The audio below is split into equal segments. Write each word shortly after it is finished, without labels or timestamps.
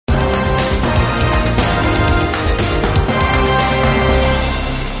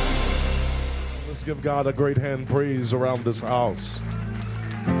Let's give God a great hand praise around this house.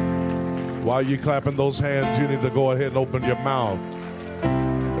 While you're clapping those hands, you need to go ahead and open your mouth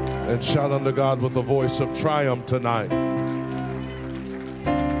and shout unto God with a voice of triumph tonight.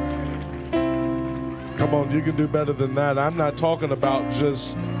 Come on, you can do better than that. I'm not talking about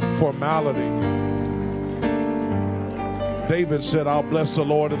just formality. David said, I'll bless the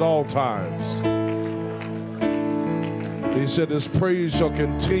Lord at all times. He said, his praise shall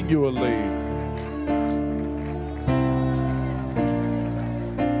continually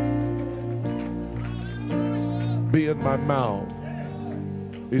be in my mouth.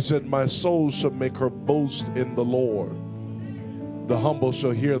 He said, my soul shall make her boast in the Lord. The humble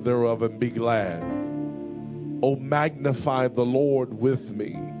shall hear thereof and be glad. Oh, magnify the Lord with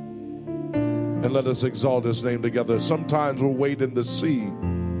me, and let us exalt his name together. Sometimes we're waiting to see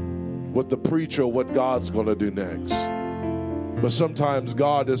what the preacher, what God's going to do next. But sometimes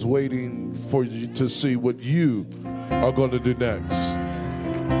God is waiting for you to see what you are going to do next.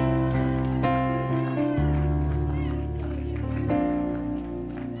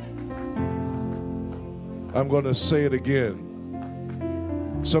 I'm going to say it again.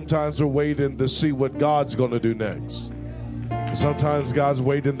 Sometimes we're waiting to see what God's going to do next. Sometimes God's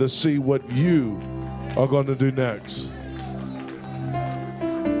waiting to see what you are going to do next.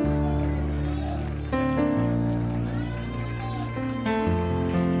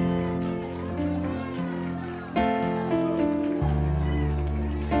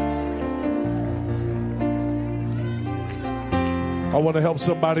 I want to help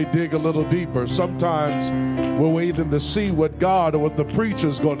somebody dig a little deeper. Sometimes we're waiting to see what God or what the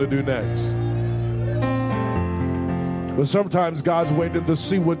preacher's going to do next. But sometimes God's waiting to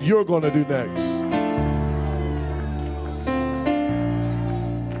see what you're going to do next.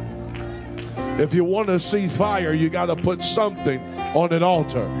 If you want to see fire, you got to put something on an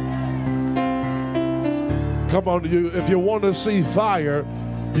altar. Come on, if you want to see fire,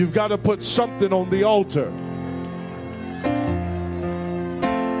 you've got to put something on the altar.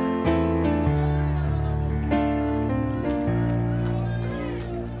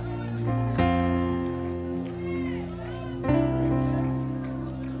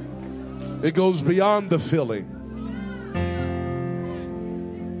 It goes beyond the feeling.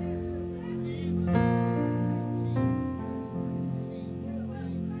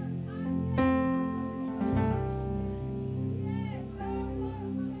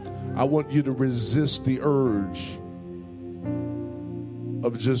 I want you to resist the urge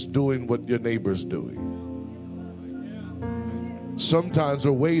of just doing what your neighbor's doing. Sometimes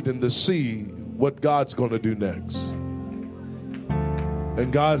we're waiting to see what God's going to do next.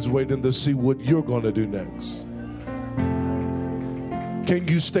 And God's waiting to see what you're going to do next. Can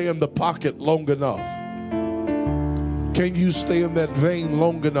you stay in the pocket long enough? Can you stay in that vein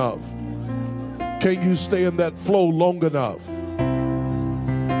long enough? Can you stay in that flow long enough?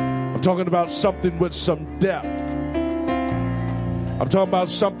 I'm talking about something with some depth. I'm talking about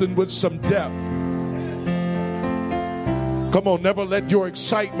something with some depth. Come on, never let your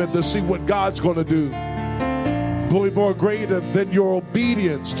excitement to see what God's going to do be more greater than your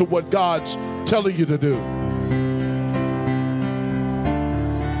obedience to what God's telling you to do.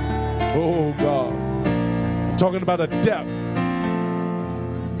 Oh God, I'm talking about a depth.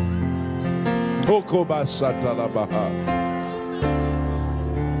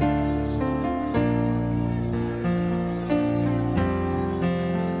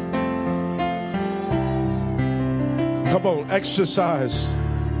 Come on, exercise.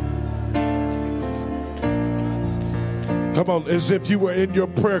 Come on, as if you were in your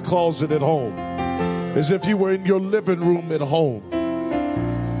prayer closet at home. As if you were in your living room at home.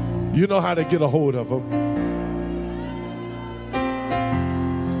 You know how to get a hold of them.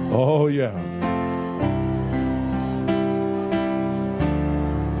 Oh, yeah.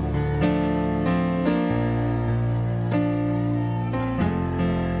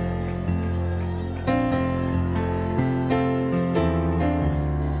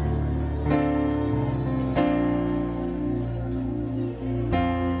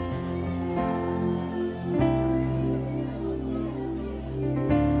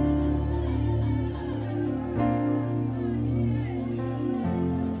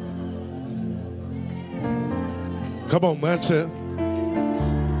 Come on, that's it.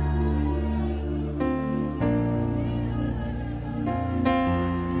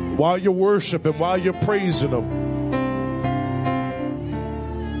 While you're worshiping, while you're praising Him,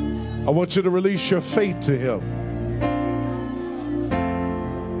 I want you to release your faith to Him.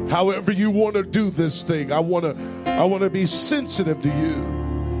 However you want to do this thing, I want to be sensitive to you.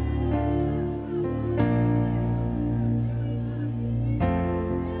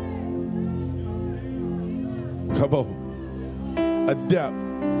 A depth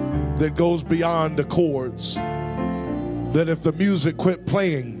that goes beyond the chords. That if the music quit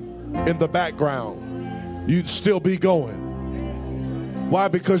playing in the background, you'd still be going. Why?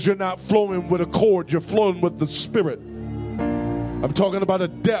 Because you're not flowing with a chord, you're flowing with the Spirit. I'm talking about a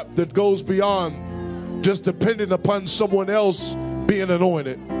depth that goes beyond just depending upon someone else being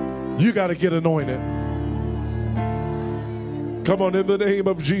anointed. You got to get anointed. Come on, in the name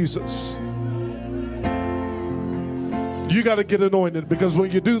of Jesus. You got to get anointed, because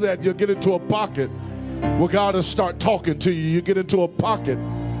when you do that, you'll get into a pocket where God will start talking to you. You get into a pocket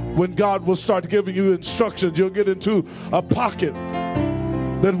when God will start giving you instructions. You'll get into a pocket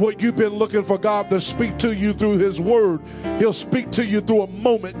that what you've been looking for God to speak to you through His Word, He'll speak to you through a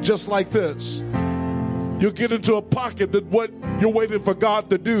moment just like this. You'll get into a pocket that what you're waiting for God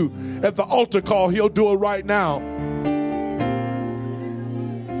to do at the altar call, He'll do it right now.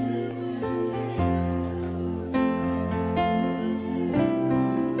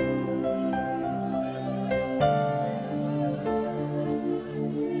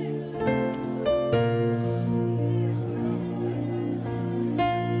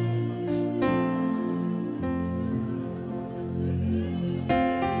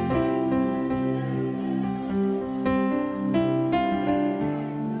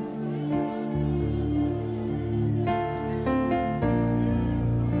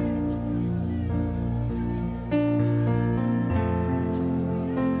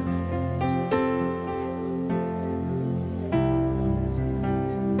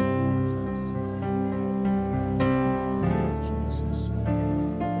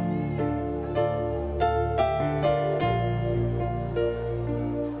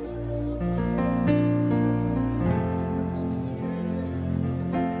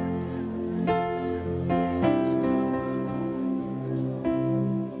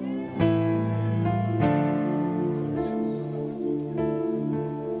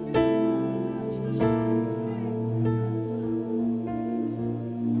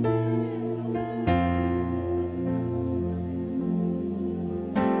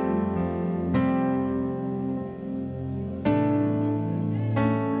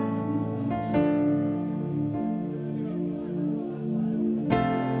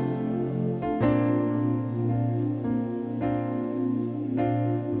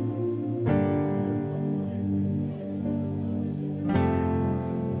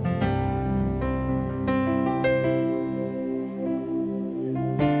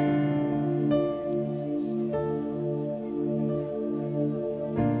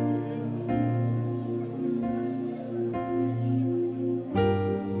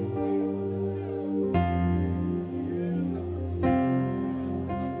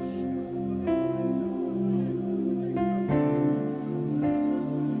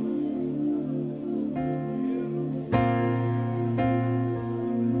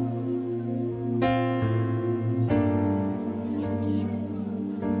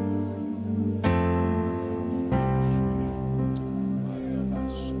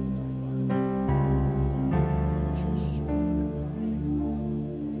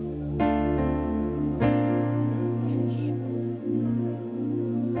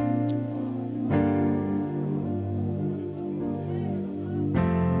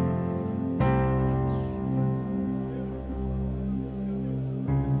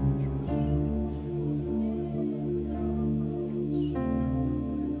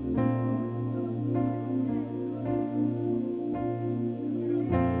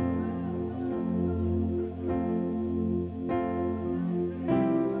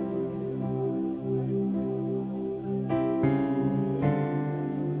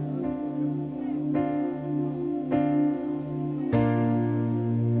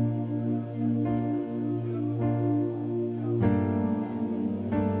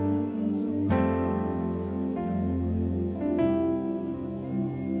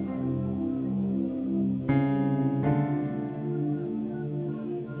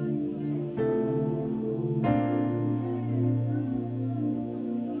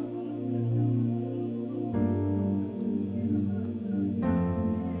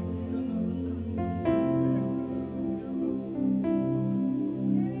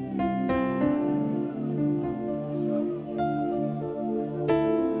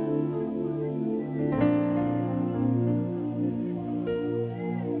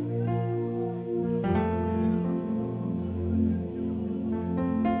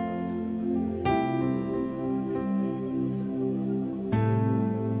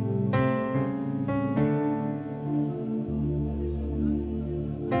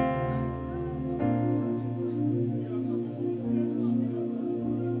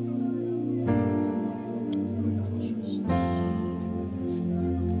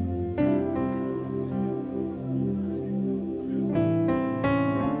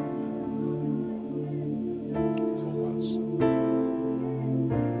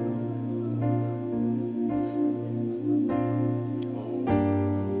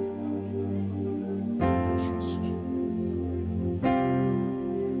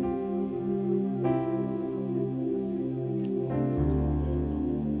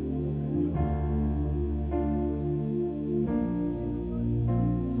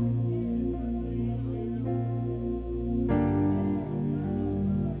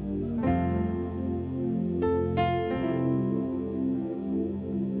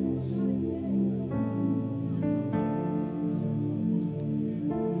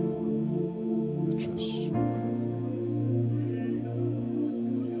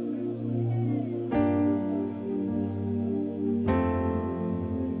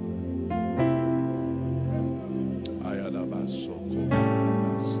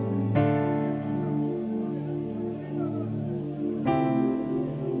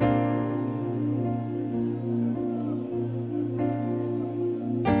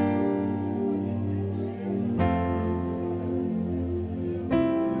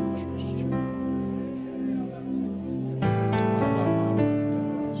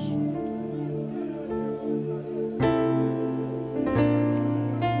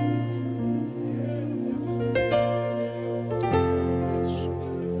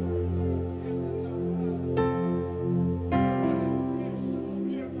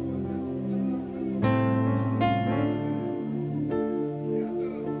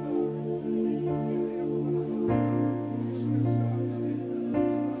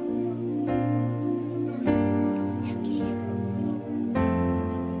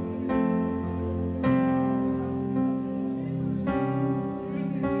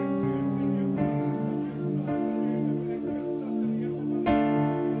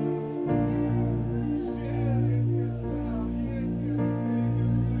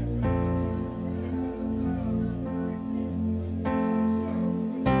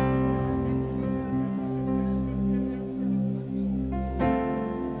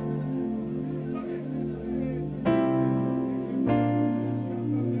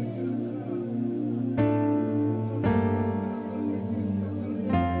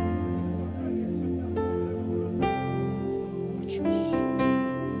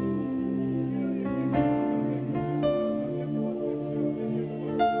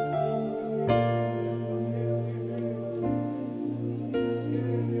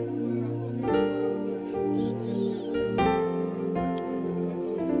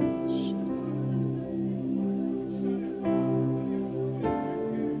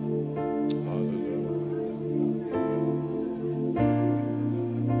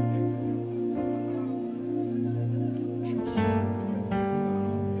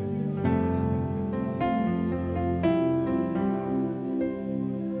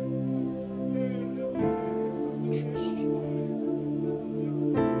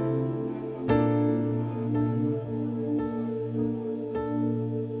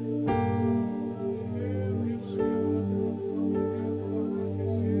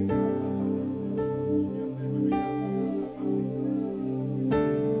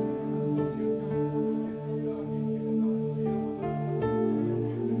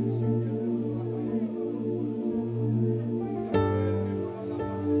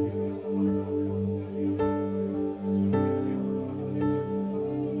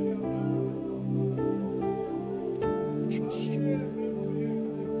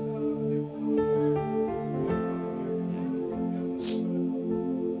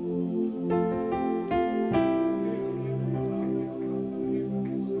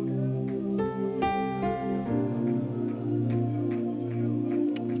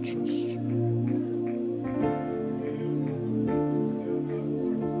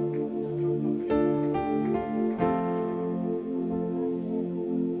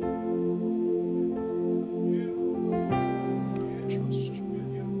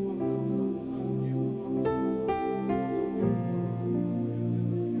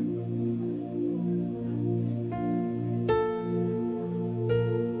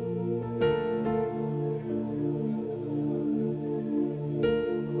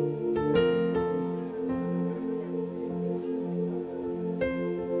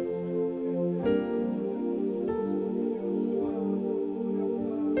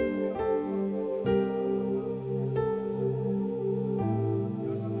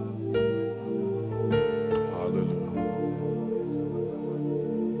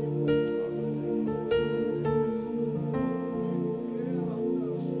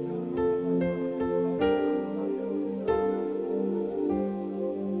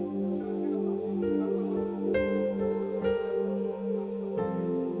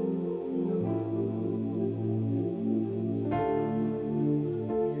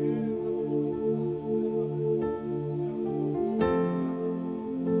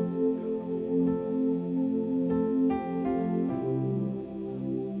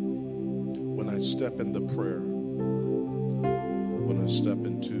 when I step into prayer, when I step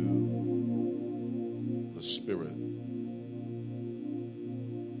into the Spirit,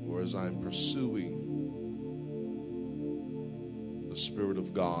 or as I'm pursuing the Spirit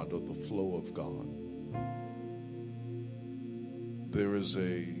of God or the flow of God, there's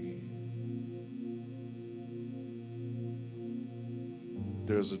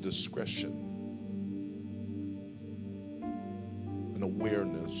a discretion, an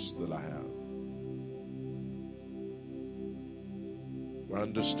awareness that I have. I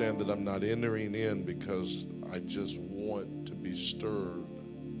understand that I'm not entering in because I just want to be stirred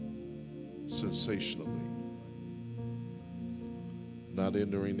sensationally. Not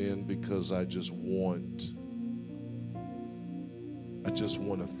entering in because I just want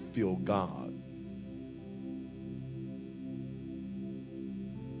to feel God.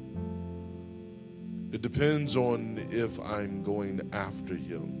 It depends on if I'm going after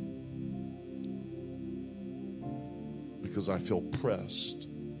Him because I feel pressed.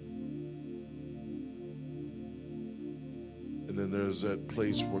 And then there's that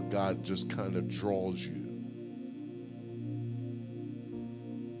place where God just kind of draws you.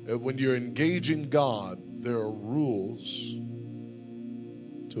 And when you're engaging God, there are rules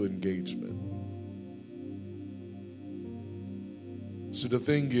to engagement. So the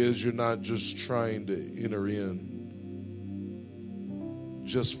thing is, you're not just trying to enter in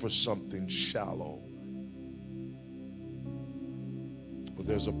just for something shallow. But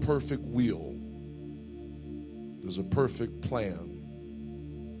there's a perfect will. There's a perfect plan.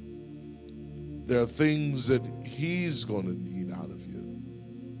 There are things that He's going to need out of you.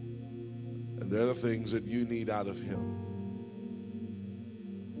 And there are things that you need out of Him.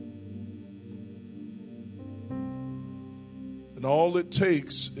 And all it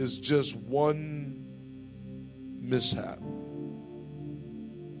takes is just one mishap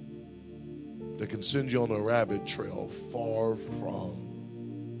that can send you on a rabbit trail far from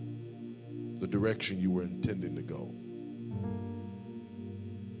the direction you were intending to go.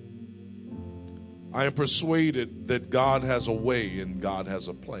 I am persuaded that God has a way and God has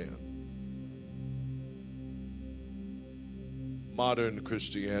a plan. Modern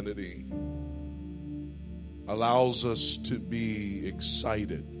Christianity allows us to be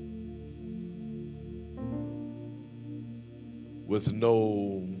excited with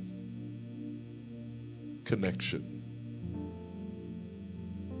no connection.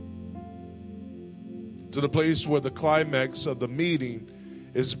 To the place where the climax of the meeting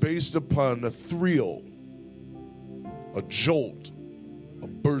is based upon a thrill, a jolt, a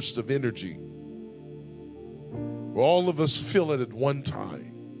burst of energy, where all of us feel it at one time.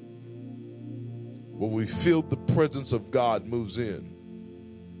 When we feel the presence of God moves in.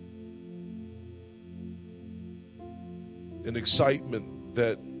 An excitement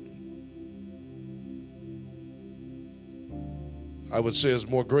that I would say is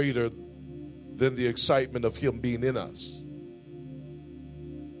more greater than the excitement of Him being in us.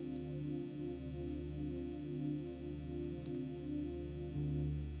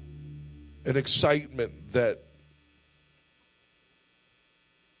 An excitement that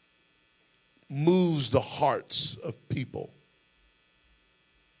moves the hearts of people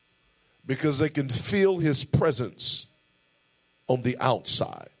because they can feel His presence on the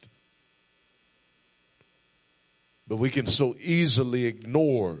outside. But we can so easily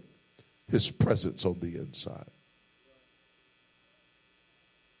ignore His presence on the inside.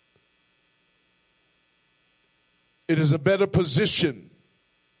 It is a better position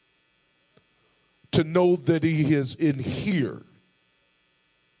to know that He is in here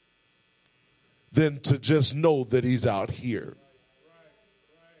than to just know that He's out here.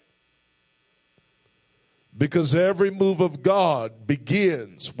 Because every move of God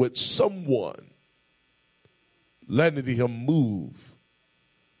begins with someone letting Him move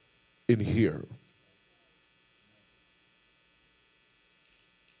in here.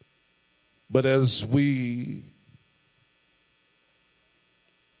 But as we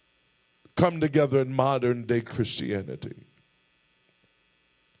come together in modern day Christianity,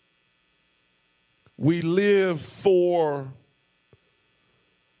 we live for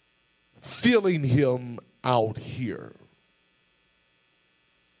feeling Him out here.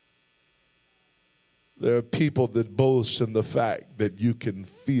 There are people that boast in the fact that you can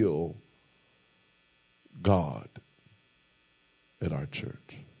feel God at our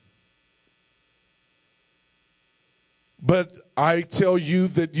church. But I tell you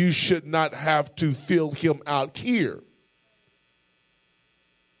that you should not have to feel Him out here.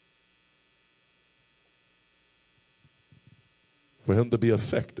 For Him to be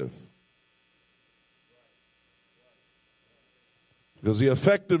effective. Because the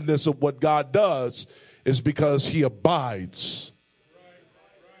effectiveness of what God does is because he abides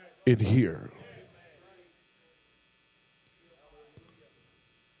in here.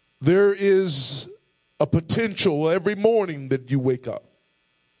 There is a potential every morning that you wake up.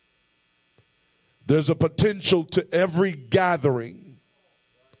 There's a potential to every gathering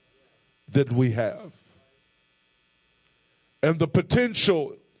that we have. And the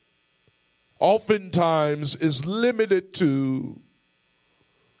potential oftentimes is limited to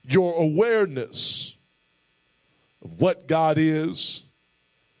your awareness of what God is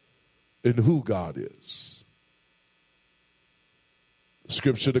and who God is.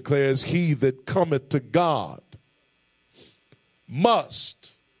 Scripture declares, he that cometh to God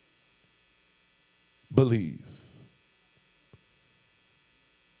must believe.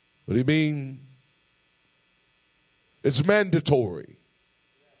 What do you mean? It's mandatory.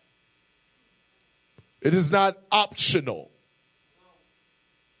 It is not optional.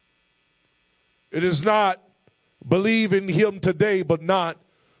 It is not believe in him today, but not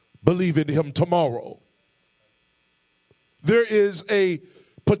believe in him tomorrow. There is a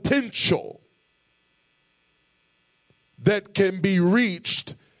potential that can be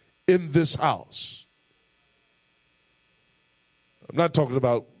reached in this house. I'm not talking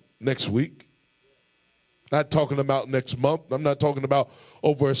about next week. Not talking about next month. I'm not talking about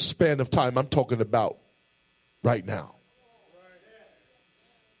over a span of time. I'm talking about right now.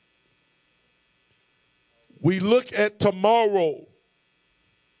 We look at tomorrow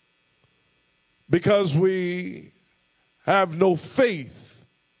because we have no faith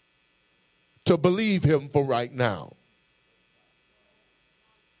to believe him for right now.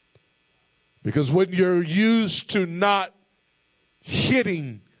 Because when you're used to not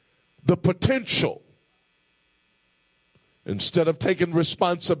hitting the potential, instead of taking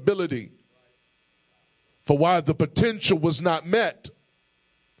responsibility for why the potential was not met,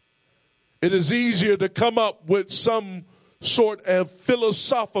 it is easier to come up with some sort of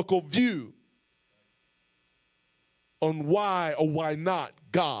philosophical view on why or why not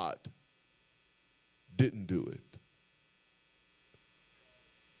God didn't do it.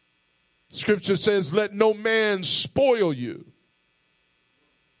 Scripture says, let no man spoil you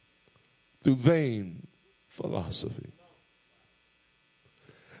through vain philosophy.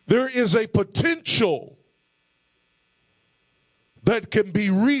 There is a potential that can be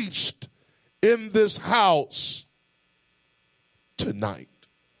reached in this house tonight.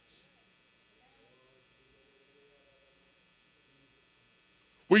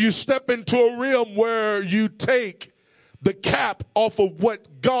 Where you step into a realm where you take the cap off of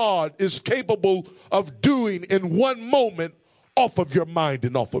what God is capable of doing in one moment off of your mind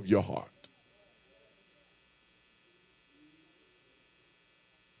and off of your heart.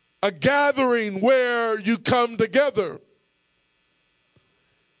 A gathering where you come together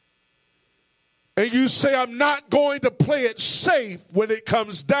and you say, I'm not going to play it safe when it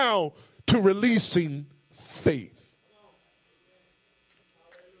comes down to releasing faith.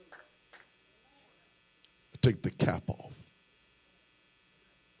 I take the cap off.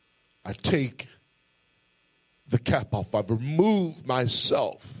 I take the cap off. I've removed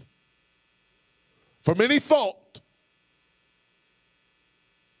myself from any thought,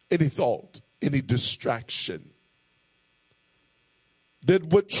 any distraction that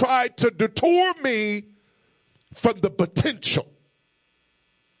would try to detour me from the potential.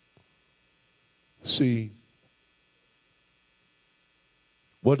 See,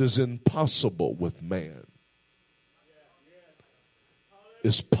 what is impossible with man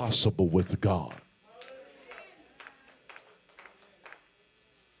is possible with God.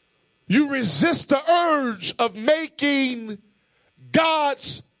 You resist the urge of making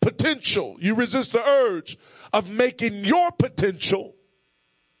God's potential. You resist the urge of making your potential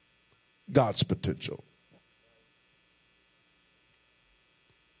God's potential.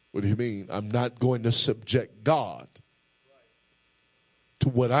 What do you mean? I'm not going to subject God to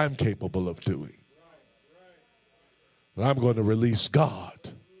what I'm capable of doing. But I'm going to release God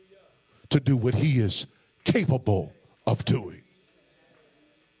to do what he is capable of doing.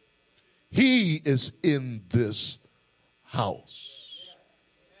 He is in this house.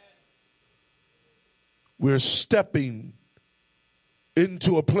 We're stepping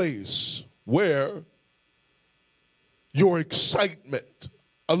into a place where your excitement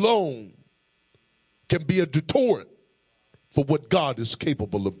alone can be a deterrent for what God is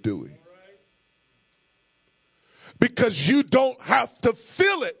capable of doing. Because you don't have to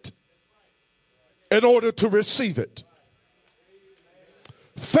feel it in order to receive it.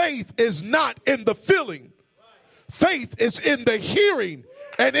 Faith is not in the feeling. Faith is in the hearing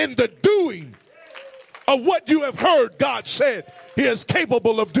and in the doing of what you have heard God said he is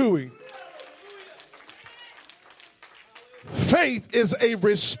capable of doing. Faith is a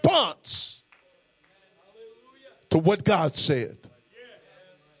response to what God said.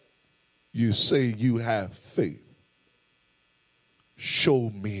 You say you have faith. Show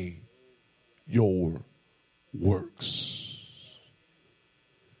me your works.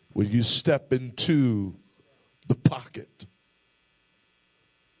 When you step into the pocket,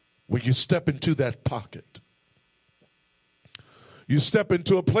 when you step into that pocket, you step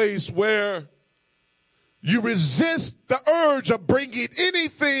into a place where you resist the urge of bringing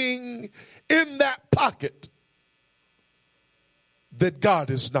anything in that pocket that God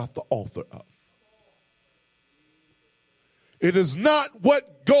is not the author of. It is not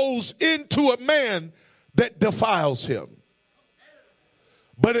what goes into a man that defiles him,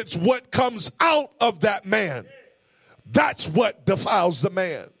 but it's what comes out of that man. That's what defiles the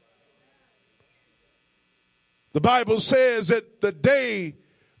man. The Bible says that the day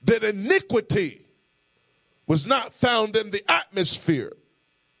that iniquity was not found in the atmosphere,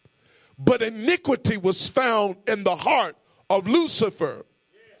 but iniquity was found in the heart of Lucifer,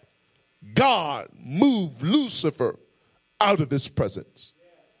 God moved Lucifer out of his presence.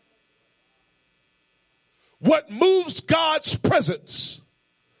 What moves God's presence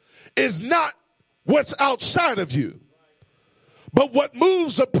is not what's outside of you, but what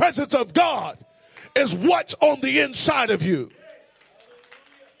moves the presence of God is what's on the inside of you.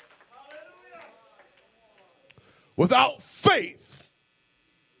 Without faith,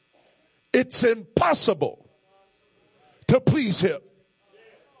 it's impossible to please him.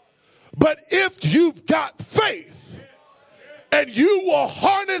 But if you've got faith and you will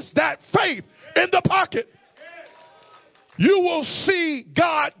harness that faith in the pocket, you will see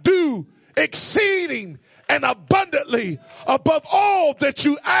God do exceeding and abundantly above all that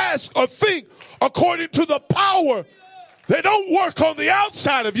you ask or think, according to the power that don't work on the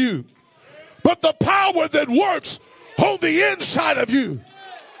outside of you, but the power that works on the inside of you.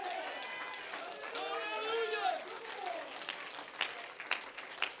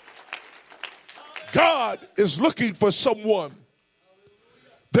 God is looking for someone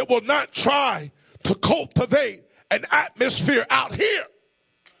that will not try to cultivate an atmosphere out here,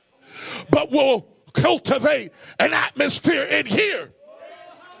 but will cultivate an atmosphere in here.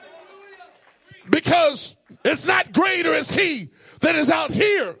 Because it's not greater is he that is out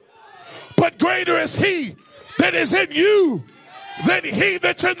here, but greater is he that is in you than he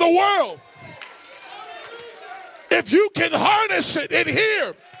that's in the world. If you can harness it in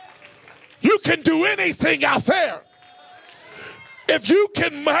here, you can do anything out there. If you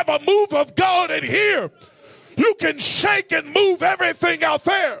can have a move of God in here, you can shake and move everything out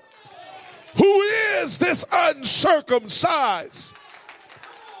there. Who is this uncircumcised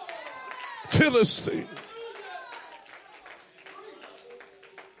Philistine?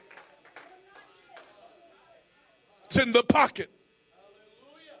 It's in the pocket.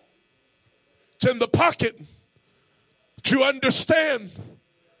 It's in the pocket. But you understand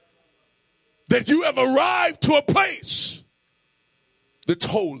that you have arrived to a place that's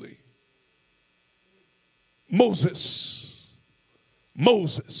holy. Moses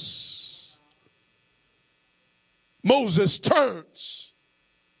turns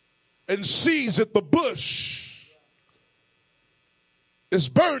and sees that the bush is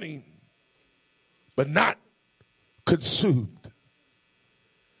burning, but not consumed.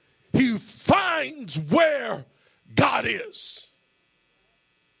 He finds where God is.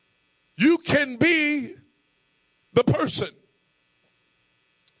 You can be the person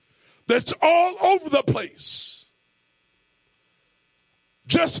that's all over the place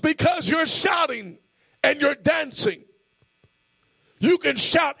just because you're shouting and you're dancing. You can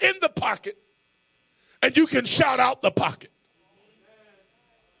shout in the pocket and you can shout out the pocket.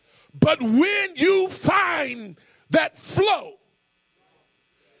 But when you find that flow,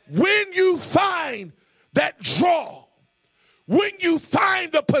 when you find that draw, when you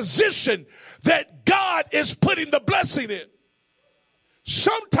find the position that God is putting the blessing in,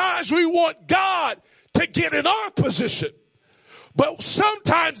 sometimes we want God to get in our position, but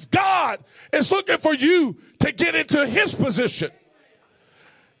sometimes God is looking for you to get into his position.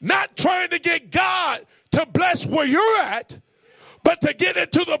 Not trying to get God to bless where you're at, but to get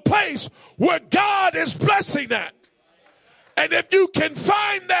into the place where God is blessing at. And if you can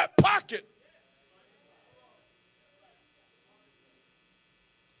find that pocket,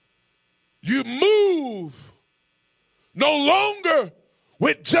 you move no longer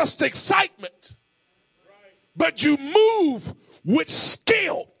with just excitement, but you move with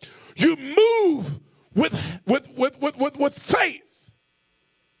skill. You move with faith.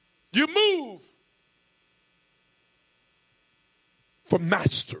 You move for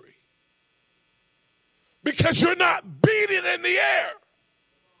mastery. Because you're not beating in the air.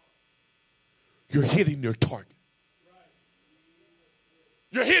 You're hitting your target.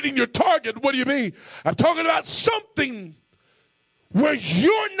 You're hitting your target. What do you mean? I'm talking about something where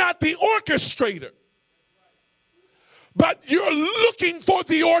you're not the orchestrator, but you're looking for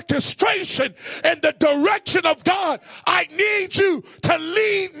the orchestration and the direction of God. I need you to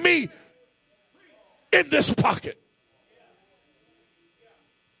lead me in this pocket.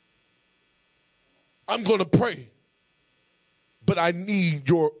 I'm going to pray, but I need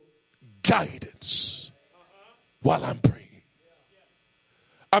your guidance while I'm praying.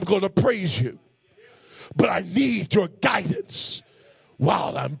 I'm going to praise you, but I need your guidance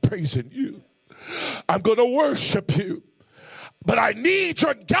while I'm praising you. I'm going to worship you, but I need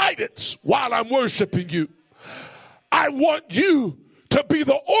your guidance while I'm worshiping you. I want you to be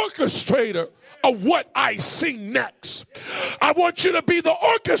the orchestrator of what I sing next. I want you to be the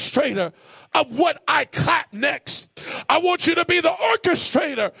orchestrator of what I clap next. I want you to be the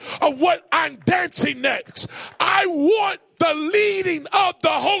orchestrator of what I'm dancing next. I want the leading of the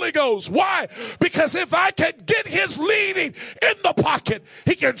Holy Ghost. Why? Because if I can get his leading in the pocket,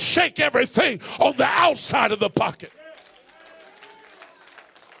 he can shake everything on the outside of the pocket.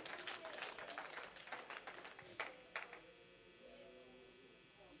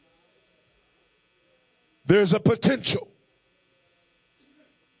 There's a potential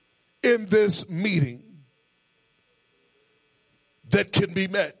in this meeting that can be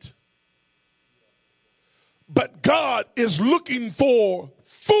met. But God is looking for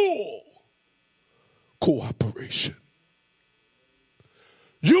full cooperation.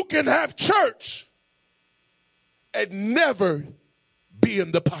 You can have church and never be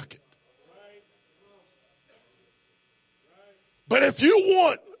in the pocket. But if you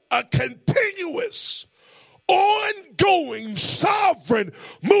want a continuous, ongoing, sovereign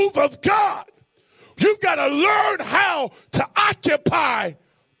move of God, you've got to learn how to occupy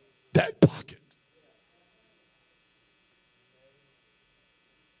that pocket.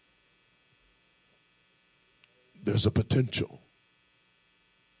 There's a potential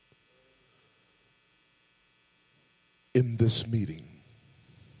in this meeting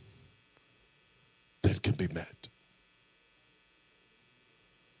that can be met.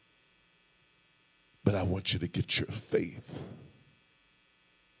 But I want you to get your faith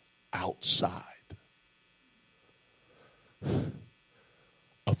outside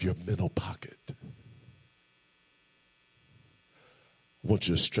of your mental pocket. I want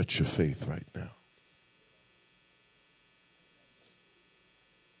you to stretch your faith right now.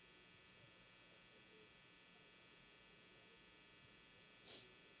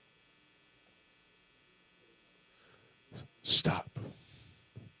 Stop.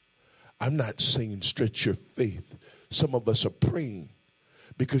 I'm not saying stretch your faith. Some of us are praying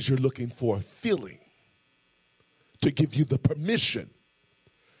because you're looking for a feeling to give you the permission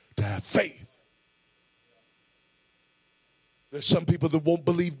to have faith. There's some people that won't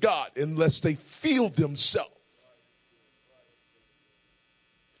believe God unless they feel themselves.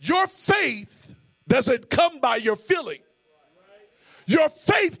 Your faith doesn't come by your feeling. Your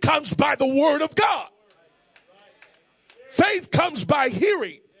faith comes by the word of God. Faith comes by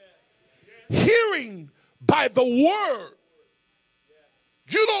hearing. Hearing by the word.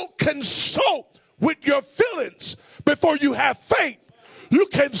 You don't consult with your feelings before you have faith. You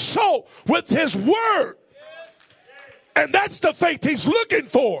consult with his word. And that's the faith he's looking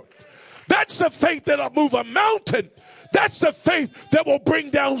for. That's the faith that'll move a mountain. That's the faith that will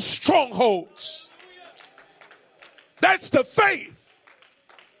bring down strongholds. That's the faith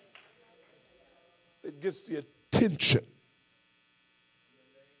that gets the attention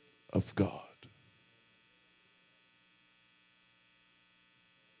of God.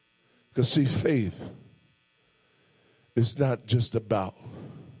 Because see, faith is not just about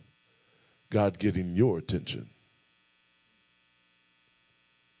God getting your attention.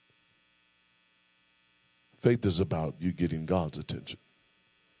 Faith is about you getting God's attention.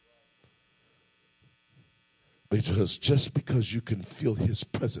 Because just because you can feel his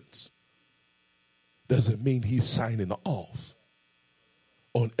presence doesn't mean he's signing off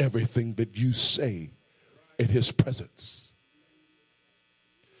on everything that you say in his presence.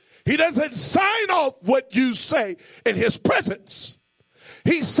 He doesn't sign off what you say in his presence.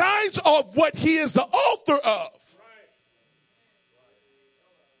 He signs off what he is the author of.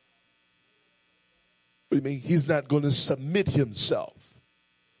 What do you mean? He's not going to submit himself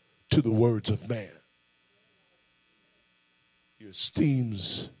to the words of man. He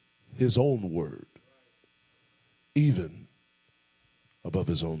esteems his own word even above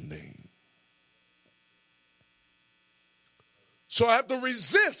his own name. So I have to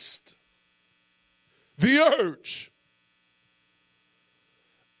resist the urge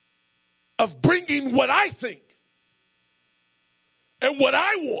of bringing what I think and what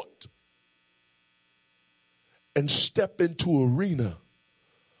I want and step into an arena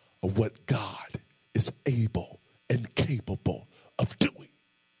of what God is able and capable of doing.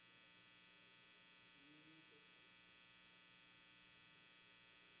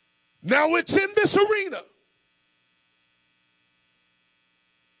 Now it's in this arena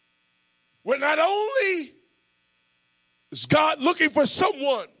where not only is God looking for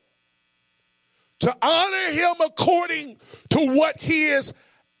someone to honor him according to what he is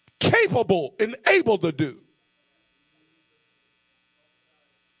capable and able to do,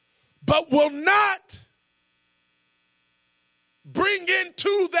 but will not bring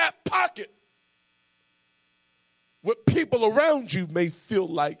into that pocket what people around you may feel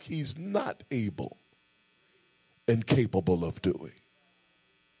like he's not able and capable of doing.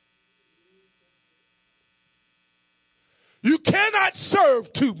 You cannot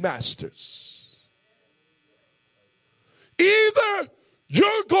serve two masters. Either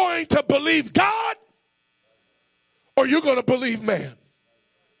you're going to believe God or you're going to believe man.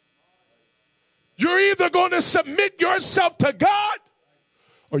 You're either going to submit yourself to God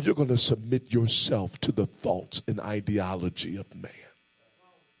or you're going to submit yourself to the thoughts and ideology of man.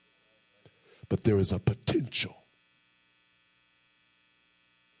 But there is a potential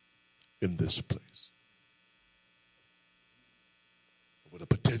in this place. With a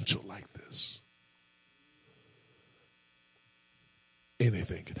potential like this,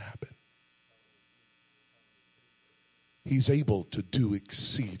 anything can happen. He's able to do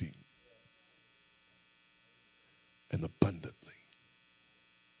exceeding and abundantly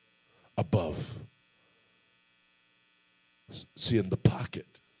above. See, in the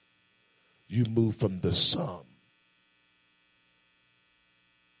pocket, you move from the sum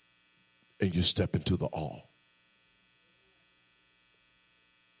and you step into the all.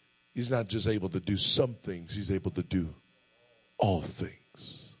 He's not just able to do some things, he's able to do all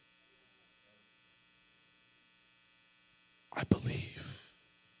things. I believe.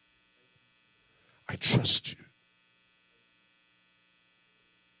 I trust you.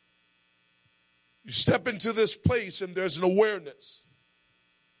 You step into this place and there's an awareness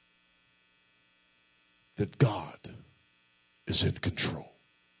that God is in control.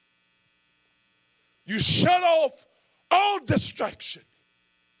 You shut off all distraction,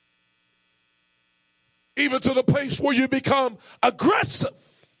 even to the place where you become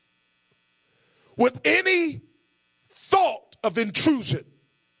aggressive with any thought of intrusion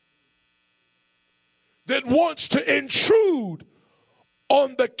that wants to intrude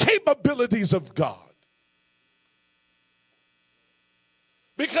on the capabilities of God.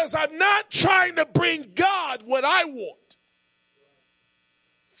 Because I'm not trying to bring God what I want.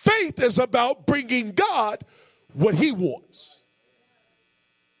 Faith is about bringing God what he wants.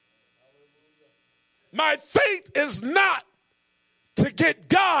 My faith is not to get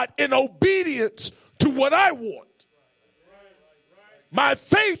God in obedience to what I want. My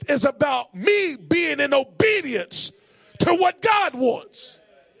faith is about me being in obedience to what God wants.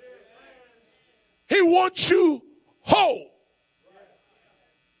 He wants you whole.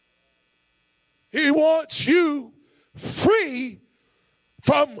 He wants you free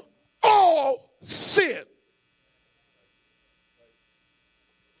from all sin.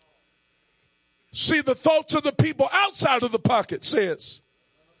 See, the thoughts of the people outside of the pocket says,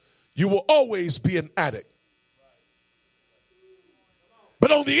 you will always be an addict.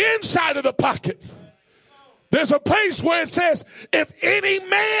 But on the inside of the pocket, there's a place where it says, if any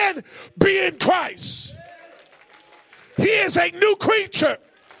man be in Christ, he is a new creature.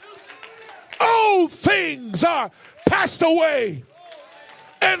 Old things are passed away,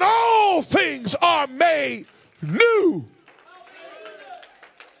 and all things are made new.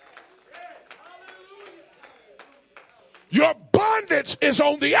 Your bondage is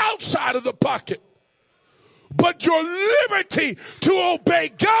on the outside of the pocket, but your liberty to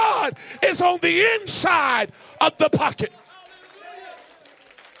obey God is on the inside of the pocket.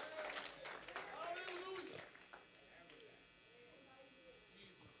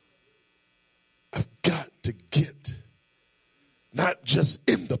 I've got to get not just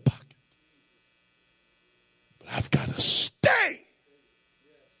in the pocket, but I've got to stay,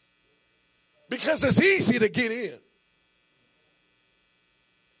 because it's easy to get in.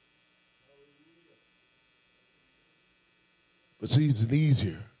 But it's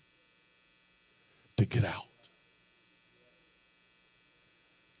easier to get out.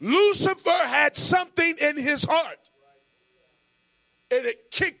 Lucifer had something in his heart, and it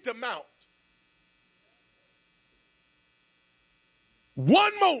kicked him out.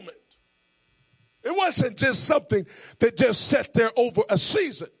 One moment. It wasn't just something that just sat there over a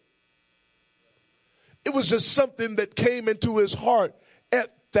season. It was just something that came into his heart at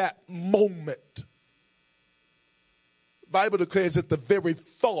that moment. The Bible declares that the very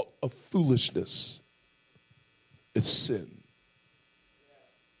thought of foolishness is sin.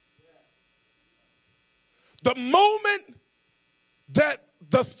 The moment that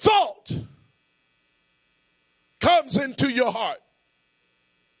the thought comes into your heart,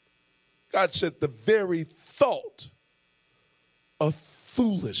 God said the very thought of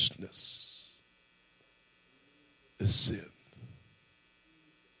foolishness is sin.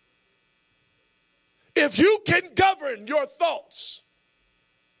 If you can govern your thoughts,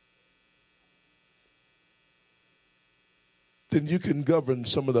 then you can govern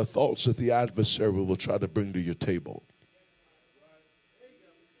some of the thoughts that the adversary will try to bring to your table.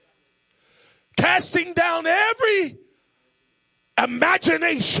 Casting down every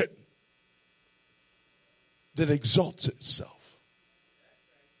imagination that exalts itself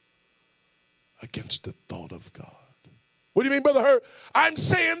against the thought of God. What do you mean, Brother Hurt? I'm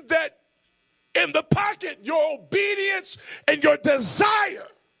saying that in the pocket, your obedience and your desire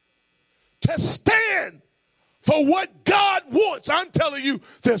to stand for what God wants. I'm telling you,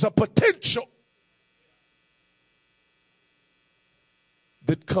 there's a potential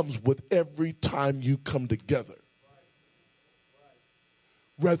that comes with every time you come together.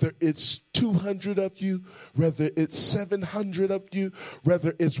 Whether it's 200 of you, whether it's 700 of you,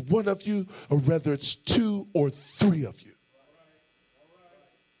 whether it's one of you, or whether it's 2 or 3 of you.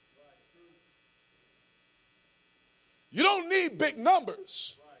 You don't need big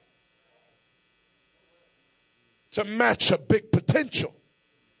numbers to match a big potential.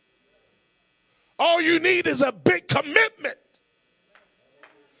 All you need is a big commitment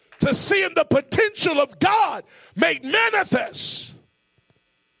to seeing the potential of God made manifest.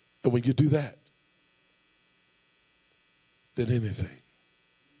 And when you do that, then anything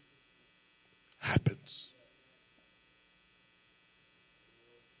happens.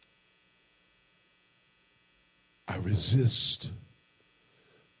 I resist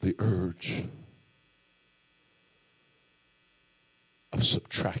the urge of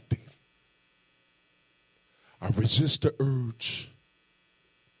subtracting. I resist the urge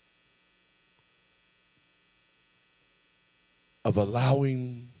of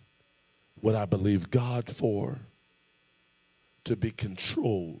allowing what I believe God for to be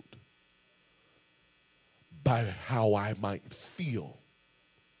controlled by how I might feel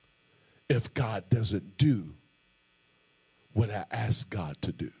if God doesn't do what I ask God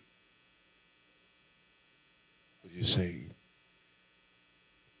to do. What are you saying?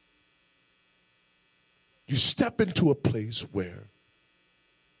 You step into a place where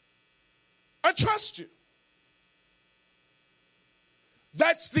I trust you.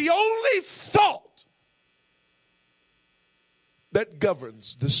 That's the only thought that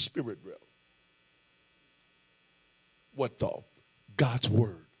governs the spirit realm. What thought? God's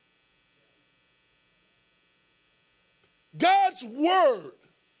word. God's word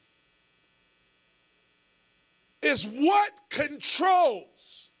is what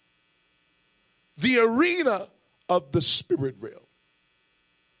controls the arena of the spirit realm.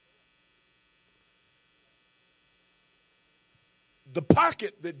 The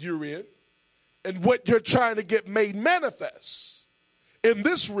pocket that you're in and what you're trying to get made manifest in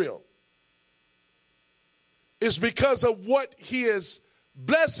this realm is because of what he is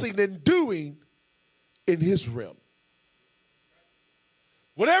blessing and doing in his realm.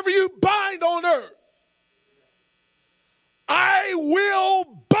 Whatever you bind on earth, I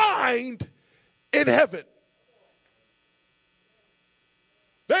will bind in heaven.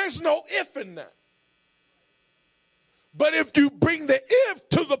 There's no if in that. But if you bring the if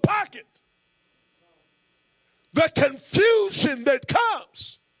to the pocket, the confusion that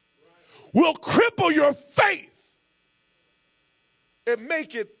comes will cripple your faith and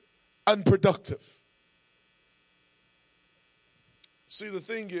make it unproductive. See, the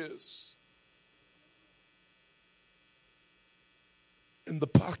thing is, in the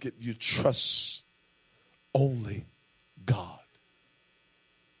pocket, you trust only God.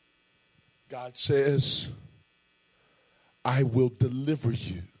 God says, I will deliver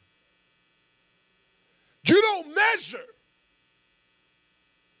you. You don't measure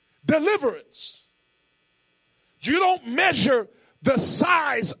deliverance. You don't measure the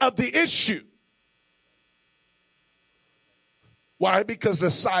size of the issue. Why? Because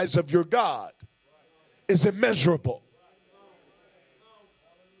the size of your God is immeasurable.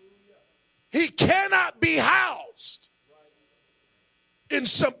 He cannot be housed in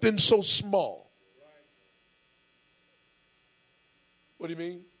something so small. What do you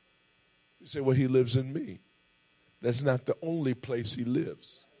mean? You say, well, he lives in me. That's not the only place he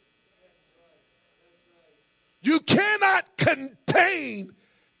lives. You cannot contain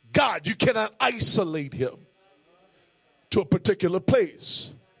God. You cannot isolate him to a particular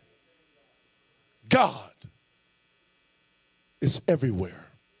place. God is everywhere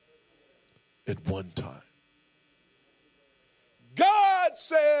at one time. God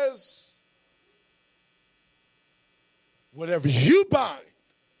says, whatever you bind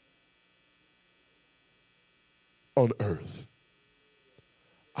on earth,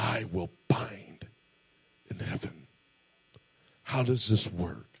 I will bind in heaven. How does this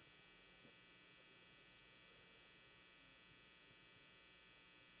work?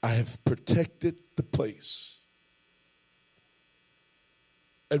 I have protected the place.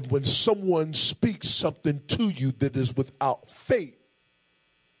 And when someone speaks something to you that is without faith,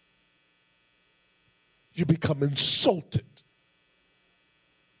 you become insulted.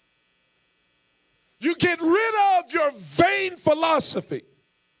 You get rid of your vain philosophy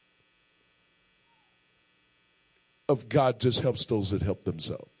of God just helps those that help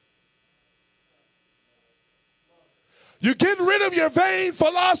themselves. You get rid of your vain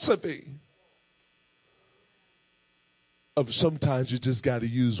philosophy of sometimes you just got to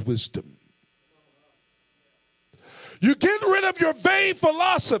use wisdom. You get rid of your vain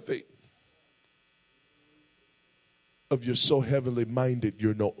philosophy of you're so heavenly minded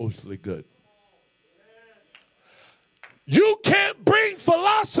you're no earthly good. You can't bring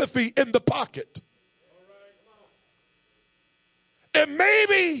philosophy in the pocket. And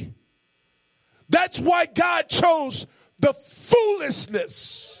maybe that's why God chose the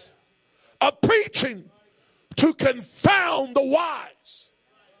foolishness of preaching to confound the wise.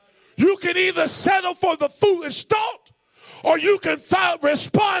 You can either settle for the foolish thought or you can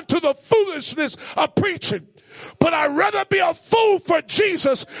respond to the foolishness of preaching. But I'd rather be a fool for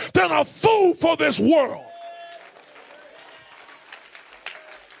Jesus than a fool for this world.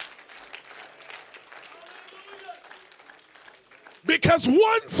 Because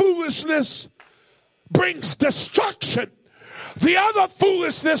one foolishness brings destruction. The other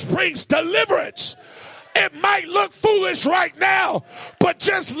foolishness brings deliverance. It might look foolish right now, but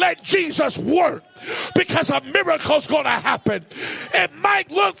just let Jesus work because a miracle's going to happen. It might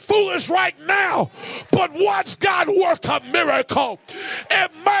look foolish right now, but watch God work a miracle.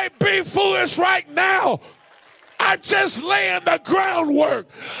 It might be foolish right now. I'm just laying the groundwork.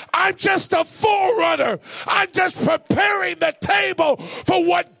 I'm just a forerunner. I'm just preparing the table for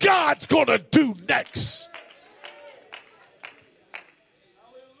what God's going to do next.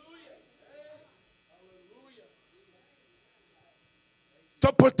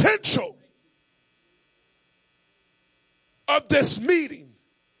 The potential of this meeting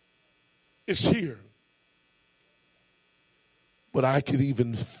is here. But I could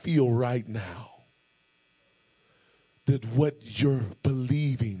even feel right now that what you're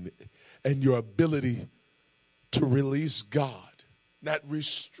believing and your ability to release God, not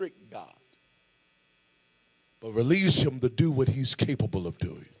restrict God, but release him to do what he's capable of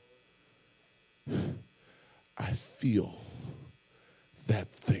doing. I feel that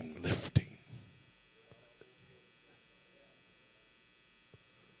thing lifting.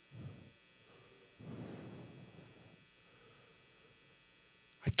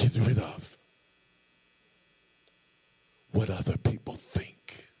 I get rid of what other people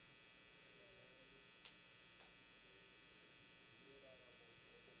think.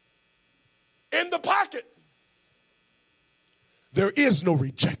 In the pocket, there is no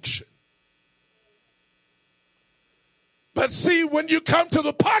rejection. But see, when you come to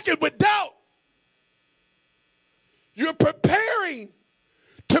the pocket with doubt, you're preparing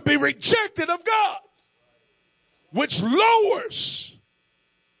to be rejected of God, which lowers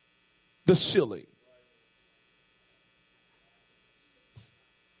the ceiling.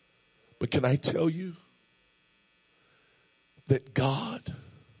 But can I tell you that God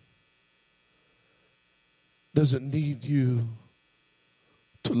doesn't need you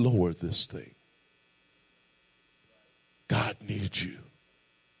to lower this thing. God needs you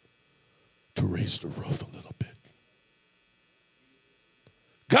to raise the roof a little bit.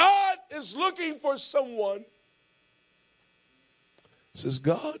 God is looking for someone who says,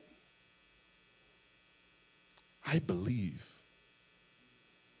 God, I believe.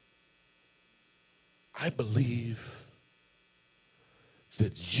 I believe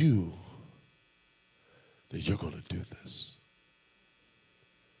that you're going to do this.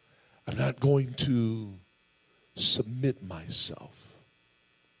 I'm not going to submit myself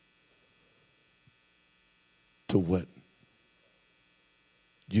to what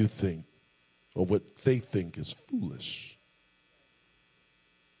you think or what they think is foolish.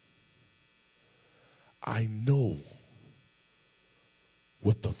 I know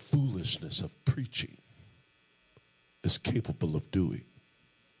what the foolishness of preaching is capable of doing.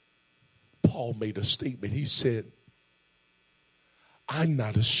 Paul made a statement. He said, I'm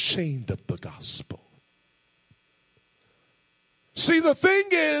not ashamed of the gospel. See, the thing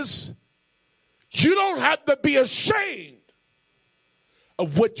is, you don't have to be ashamed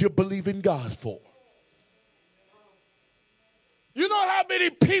of what you believe in God for. You know how many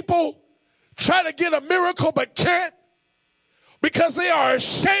people try to get a miracle but can't because they are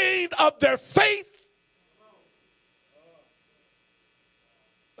ashamed of their faith?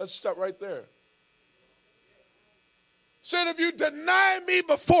 Let's stop right there. Said, if you deny me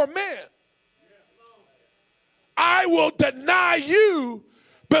before men, I will deny you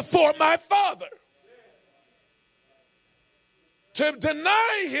before my Father. To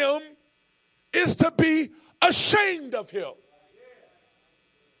deny him is to be ashamed of him.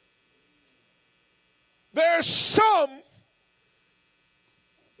 There's some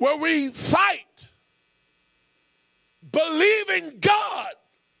where we fight believing God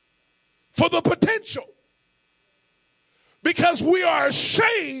for the potential because we are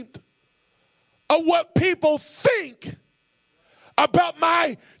ashamed of what people think about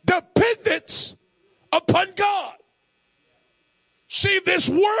my dependence upon God. See, this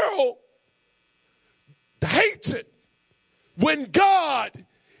world hates it when God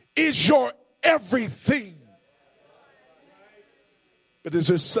is your everything. But is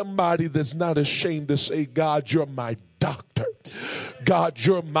there somebody that's not ashamed to say, God, you're my doctor. God,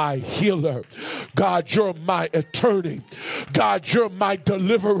 you're my healer. God, you're my attorney. God, you're my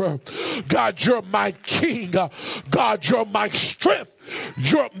deliverer. God, you're my king. God, you're my strength.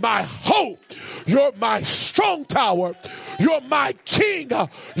 You're my hope. You're my strong tower. You're my king.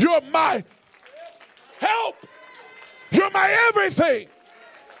 You're my help. You're my everything.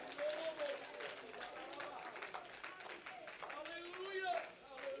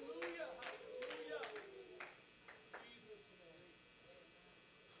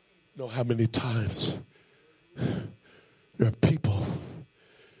 Know how many times there are people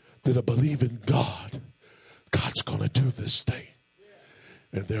that are believing God's going to do this thing.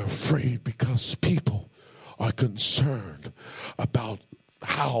 And they're afraid because people are concerned about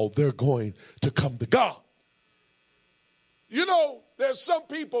how they're going to come to God. You know, there's some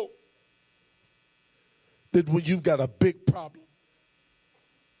people that when you've got a big problem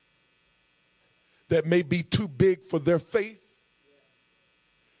that may be too big for their faith,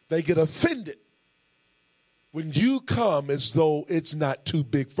 they get offended when you come as though it's not too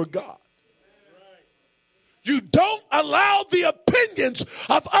big for God. You don't allow the opinions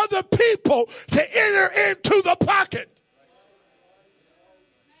of other people to enter into the pocket.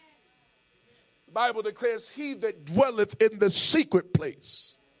 The Bible declares, he that dwelleth in the secret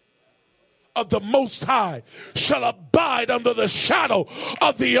place of the Most High shall abide under the shadow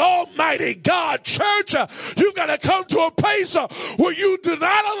of the Almighty God. Church, you got to come to a place where you do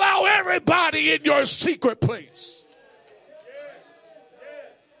not allow everybody in your secret place.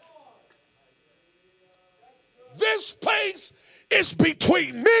 This place is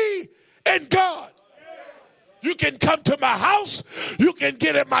between me and God. You can come to my house. You can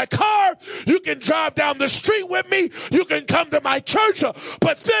get in my car. You can drive down the street with me. You can come to my church.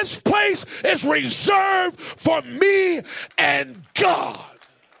 But this place is reserved for me and God.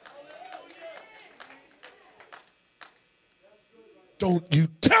 Don't you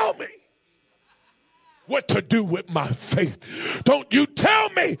tell me what to do with my faith. Don't you tell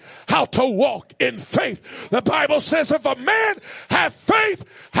me how to walk in faith. The Bible says if a man have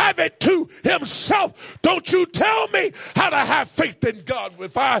faith, have it to himself. Don't you tell me how to have faith in God.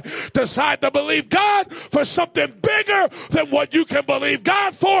 If I decide to believe God for something bigger than what you can believe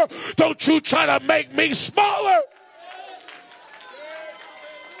God for, don't you try to make me smaller.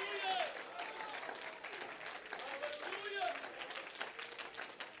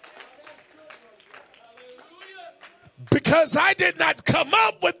 Because I did not come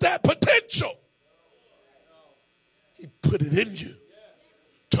up with that potential. He put it in you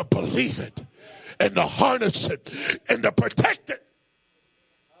to believe it and to harness it and to protect it.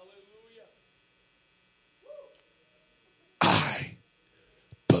 I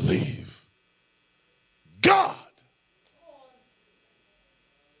believe God.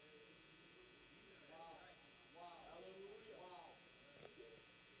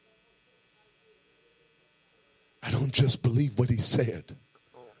 I don't just believe what he said.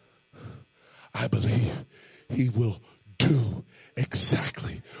 I believe he will do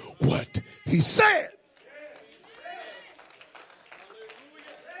exactly what he said.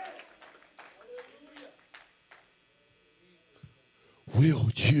 Will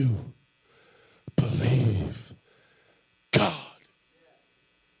you believe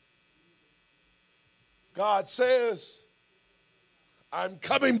God says, I'm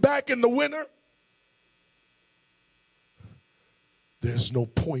coming back in the winter. There's no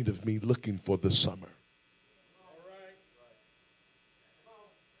point of me looking for the summer.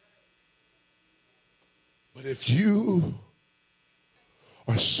 But if you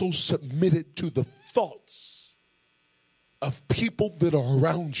are so submitted to the thoughts of people that are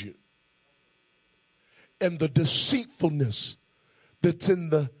around you and the deceitfulness that's in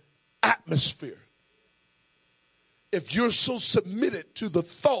the atmosphere, if you're so submitted to the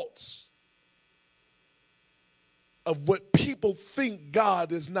thoughts of what people think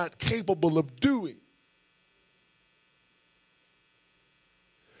God is not capable of doing,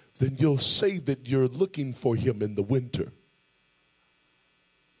 then you'll say that you're looking for him in the winter,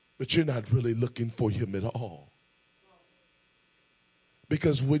 but you're not really looking for him at all.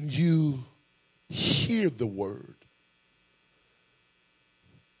 Because when you hear the word,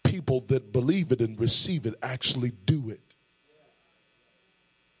 people that believe it and receive it actually do it.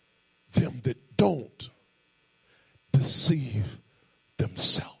 Them that don't deceive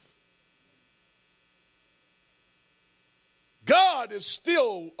themselves. God is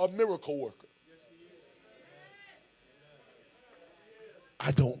still a miracle worker.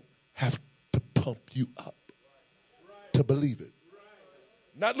 I don't have to pump you up to believe it.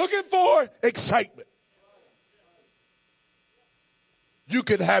 Not looking for excitement. You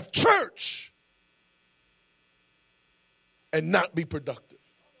can have church and not be productive.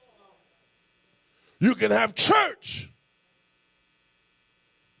 You can have church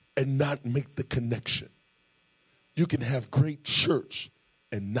and not make the connection. You can have great church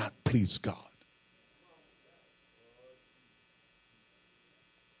and not please God.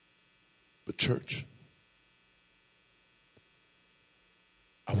 But church,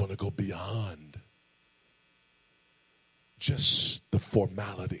 I want to go beyond just the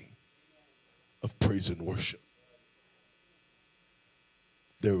formality of praise and worship.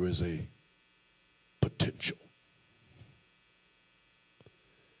 There is a potential.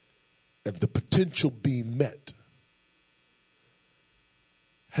 And the potential being met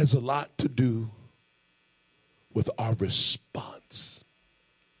has a lot to do with our response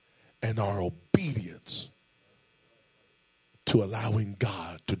and our obedience to allowing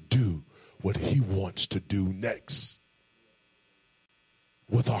God to do what he wants to do next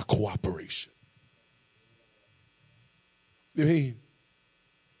with our cooperation. I mean,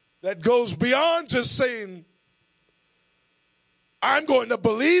 that goes beyond just saying, I'm going to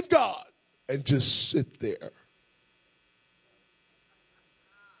believe God and just sit there.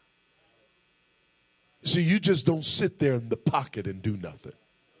 See, you just don't sit there in the pocket and do nothing.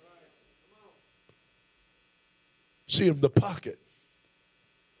 See, in the pocket,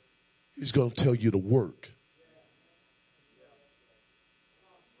 he's going to tell you to work.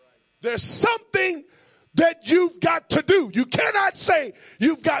 There's something that you've got to do. You cannot say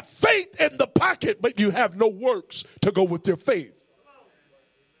you've got faith in the pocket, but you have no works to go with your faith.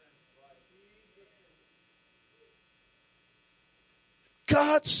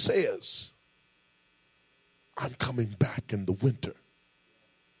 God says, I'm coming back in the winter.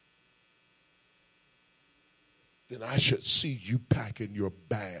 Then I should see you packing your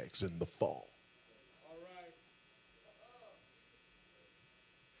bags in the fall.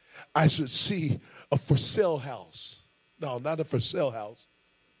 I should see a for sale house. No, not a for sale house.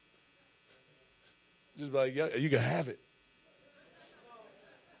 Just like, yeah, you can have it.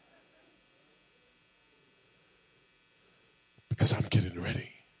 Because I'm getting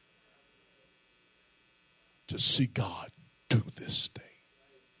ready to see God do this thing.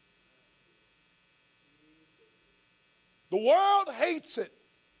 The world hates it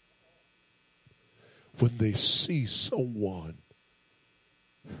when they see someone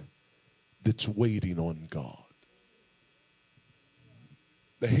that's waiting on God.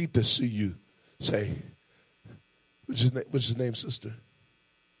 They hate to see you say, what's your name, sister?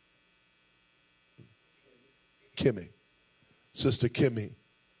 Kimmy. Sister Kimmy.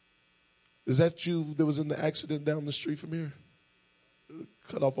 Is that you that was in the accident down the street from here?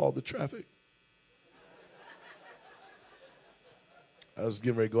 Cut off all the traffic? I was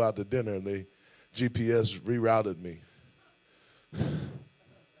getting ready to go out to dinner and they GPS rerouted me.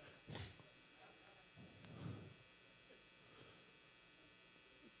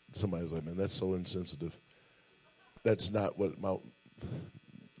 Somebody's like, man, that's so insensitive. That's not what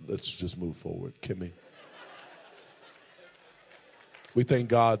let's just move forward. Kimmy. We thank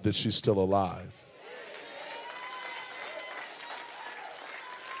God that she's still alive.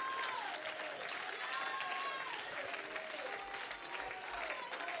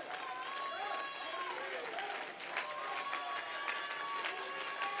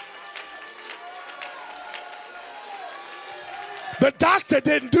 The doctor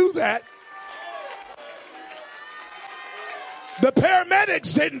didn't do that. The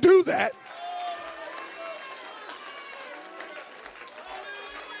paramedics didn't do that.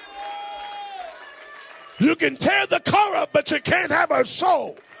 You can tear the car up, but you can't have her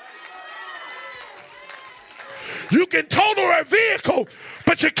soul. You can total her vehicle,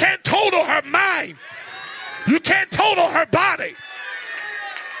 but you can't total her mind. You can't total her body.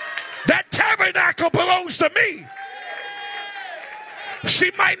 That tabernacle belongs to me.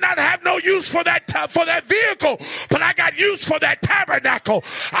 She might not have no use for that vehicle, but I got use for that tabernacle.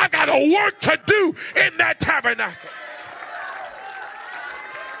 I got a work to do in that tabernacle.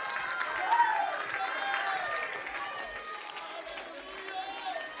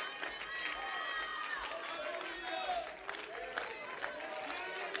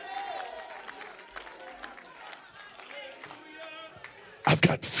 I've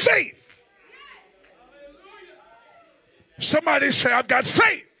got faith. Somebody say, I've got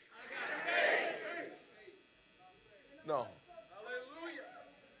faith. No.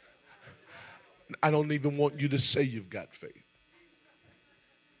 I don't even want you to say you've got faith.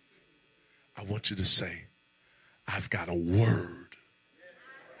 I want you to say, I've got a word.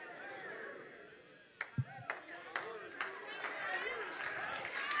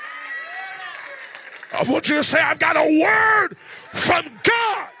 I want you to say, I've got a word from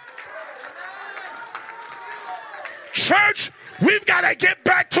God. Church, we've got to get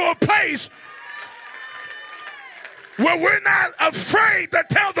back to a place where we're not afraid to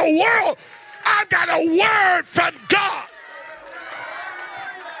tell the world, I've got a word from God.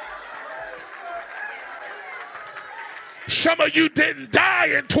 Some of you didn't die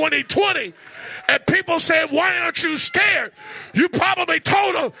in 2020, and people said, why aren't you scared? You probably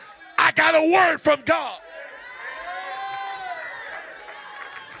told them, I got a word from God.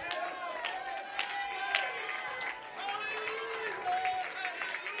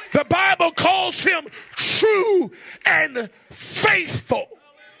 The Bible calls him true and faithful.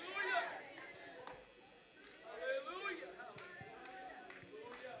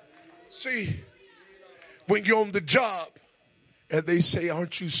 See, when you're on the job and they say,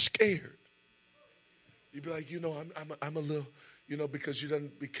 aren't you scared? You be like, I'm a little, because you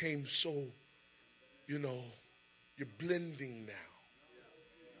done became so, you're blending now.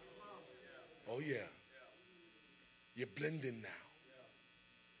 Oh, yeah. You're blending now.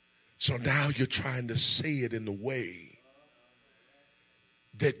 So now you're trying to say it in a way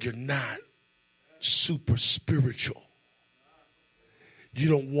that you're not super spiritual. You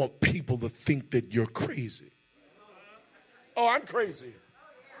don't want people to think that you're crazy. Oh, I'm crazy.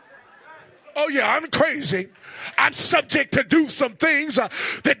 Oh, yeah, I'm crazy. I'm subject to do some things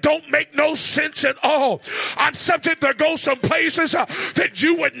that don't make no sense at all. I'm subject to go some places that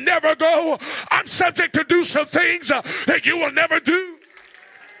you would never go. I'm subject to do some things that you will never do.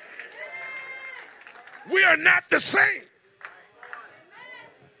 We are not the same.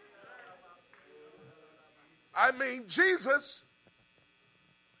 I mean, Jesus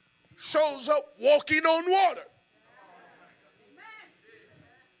shows up walking on water.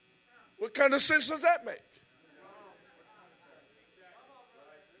 What kind of sense does that make?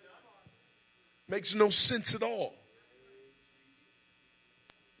 Makes no sense at all.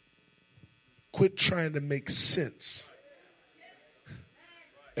 Quit trying to make sense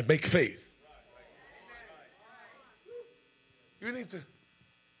and make faith. You need to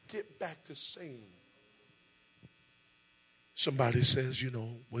get back to saying. Somebody says,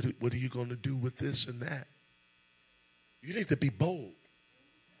 what are you going to do with this and that? You need to be bold.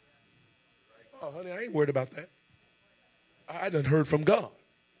 Oh, honey, I ain't worried about that. I done heard from God.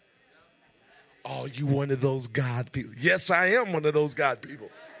 Oh, you one of those God people. Yes, I am one of those God people.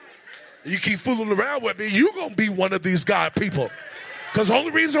 You keep fooling around with me, you're going to be one of these God people. Because the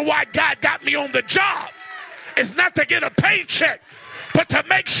only reason why God got me on the job is not to get a paycheck, but to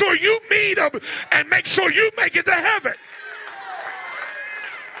make sure you meet him and make sure you make it to heaven.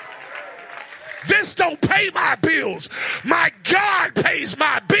 This don't pay my bills. My God pays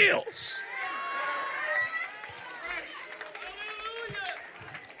my bills.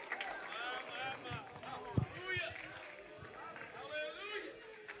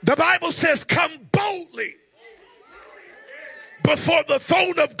 The Bible says, come boldly before the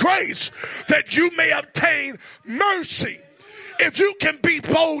throne of grace that you may obtain mercy. If you can be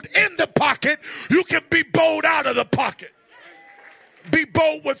bold in the pocket, you can be bold out of the pocket. Be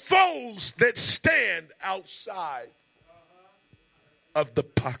bold with those that stand outside of the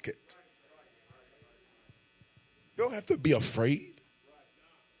pocket. You don't have to be afraid.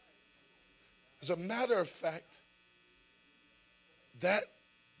 As a matter of fact, that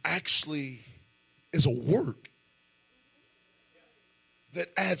actually is a work. that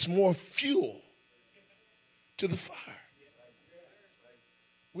adds more fuel to the fire.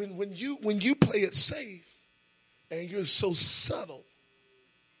 When you play it safe and you're so subtle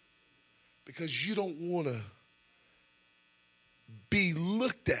because you don't want to be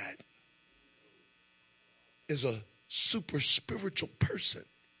looked at as a super spiritual person.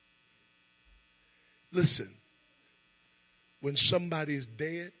 Listen, when somebody's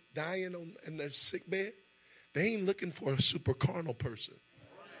dead, dying in their sick bed, they ain't looking for a super carnal person.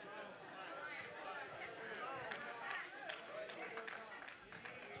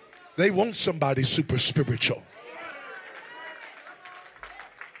 They want somebody super spiritual.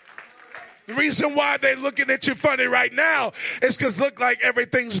 The reason why they're looking at you funny right now is because look like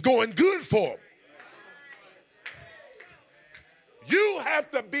everything's going good for them. You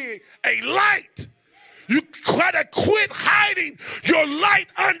have to be a light. You gotta quit hiding your light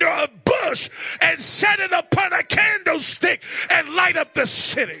under a bush and set it upon a candlestick and light up the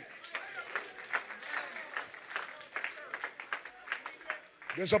city.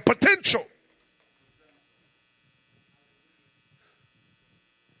 There's a potential.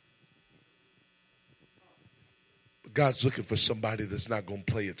 But God's looking for somebody that's not going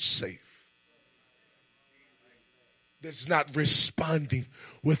to play it safe. That's not responding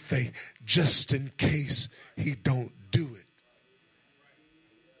with a just in case he don't do it.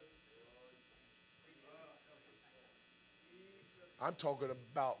 I'm talking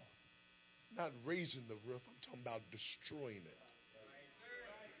about not raising the roof. I'm talking about destroying it.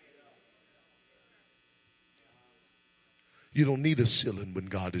 You don't need a ceiling when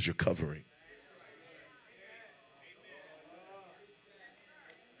God is your covering.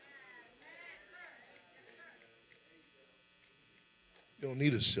 You don't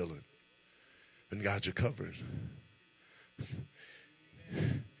need a ceiling when God's your covering.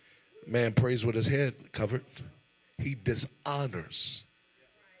 Man prays with his head covered. He dishonors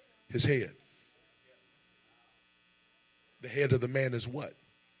his head. The head of the man is what?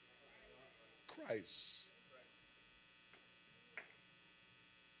 Christ.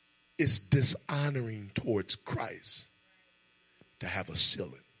 It's dishonoring towards Christ to have a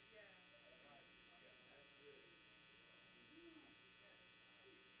ceiling.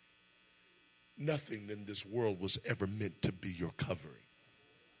 Nothing in this world was ever meant to be your covering.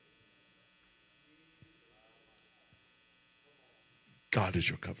 God is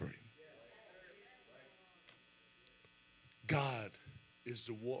your covering. God is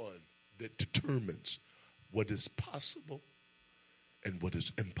the one that determines what is possible and what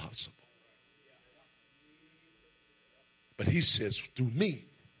is impossible. But he says, through me.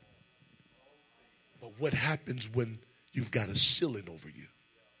 But what happens when you've got a ceiling over you?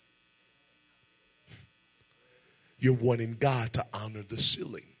 You're wanting God to honor the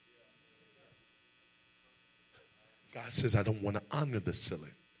ceiling. God says, I don't want to honor the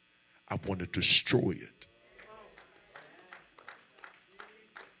ceiling. I want to destroy it.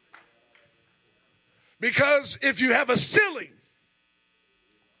 Because if you have a ceiling,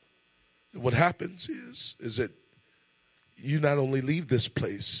 what happens is that you not only leave this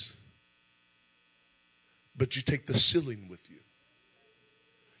place, but you take the ceiling with you.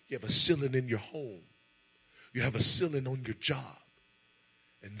 You have a ceiling in your home. You have a ceiling on your job.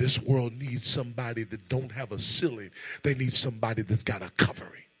 And this world needs somebody that don't have a ceiling. They need somebody that's got a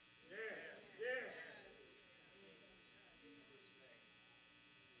covering.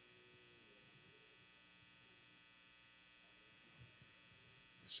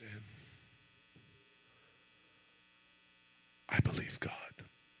 Saying, I believe God.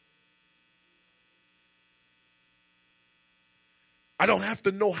 I don't have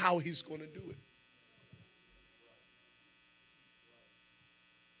to know how he's going to do it.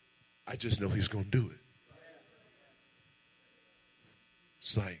 I just know he's going to do it.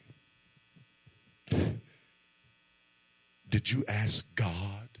 It's like, did you ask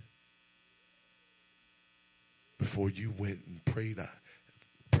God before you went and prayed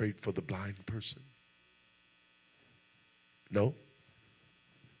for the blind person? No?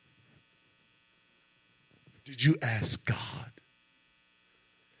 Did you ask God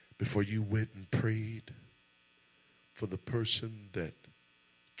before you went and prayed for the person that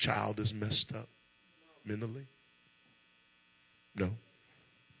child is messed up mentally? No.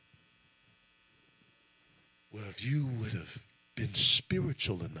 Well, if you would have been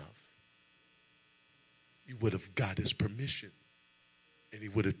spiritual enough, you would have got his permission and he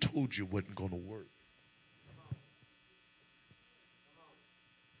would have told you it wasn't going to work.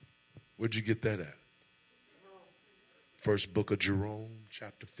 Where'd you get that at? First book of Jerome,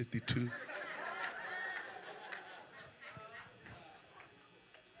 chapter 52.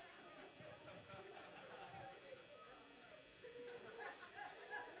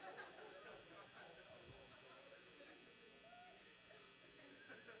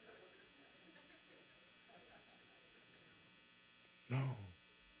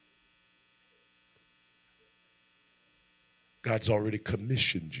 God's already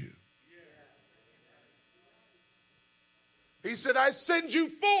commissioned you. He said, I send you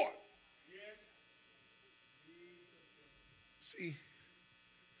forth. See,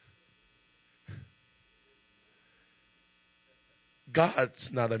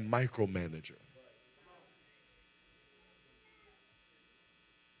 God's not a micromanager.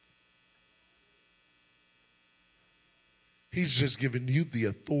 He's just giving you the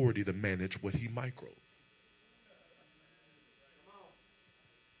authority to manage what he micro.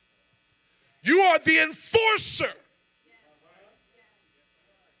 You are the enforcer.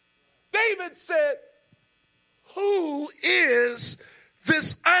 David said, who is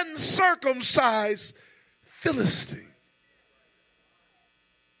this uncircumcised Philistine?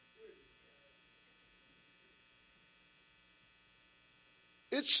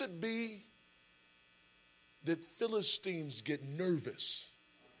 It should be that Philistines get nervous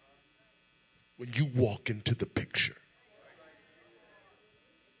when you walk into the picture.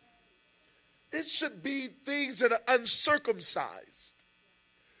 It should be things that are uncircumcised,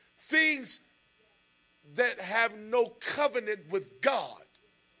 things that have no covenant with God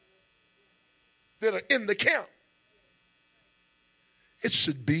that are in the camp. It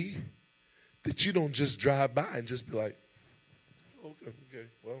should be that you don't just drive by and just be like, okay,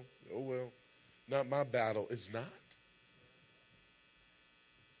 well, oh well, not my battle. It's not.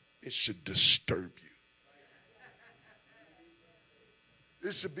 It should disturb you.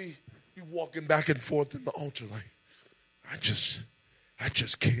 It should be you walking back and forth in the altar like, I just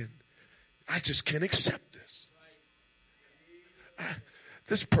can't accept this.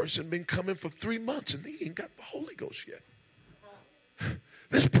 This person been coming for 3 months and he ain't got the Holy Ghost yet.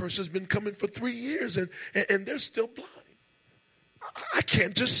 This person's been coming for 3 years and they're still blind. I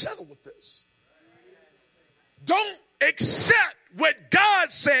can't just settle with this. Don't accept what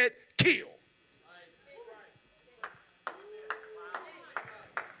God said, kill.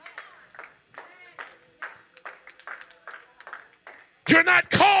 You're not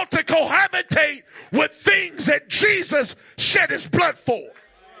called to cohabitate with things that Jesus shed his blood for.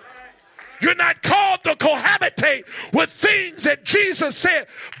 You're not called to cohabitate with things that Jesus said,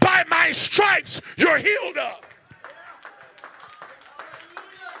 by my stripes you're healed of.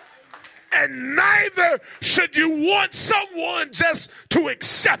 And neither should you want someone just to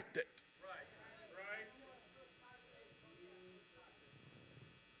accept it.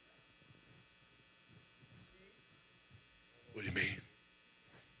 What do you mean?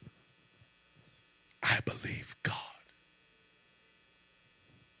 I believe God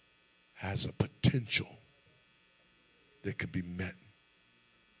has a potential that could be met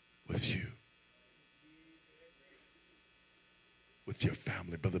with you, with your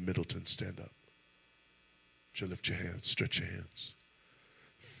family. Brother Middleton, stand up. You lift your hands, stretch your hands.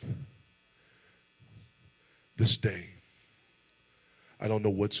 This day, I don't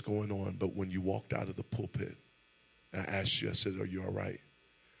know what's going on, but when you walked out of the pulpit, I asked you, I said, are you all right?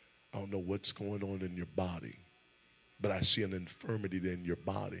 I don't know what's going on in your body, but I see an infirmity in your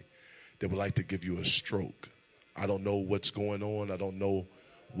body that would like to give you a stroke. I don't know what's going on. I don't know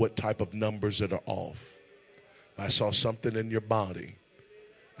what type of numbers that are off. I saw something in your body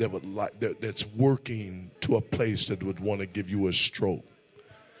that would that's working to a place that would want to give you a stroke.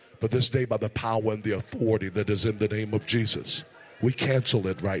 But this day, by the power and the authority that is in the name of Jesus, we cancel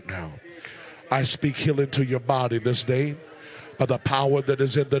it right now. I speak healing to your body this day by the power that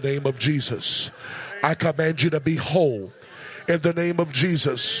is in the name of Jesus. I command you to be whole in the name of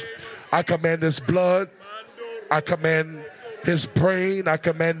Jesus. I command his blood. I command his brain. I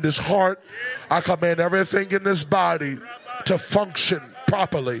command his heart. I command everything in this body to function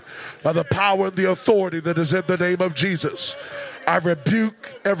properly by the power and the authority that is in the name of Jesus. I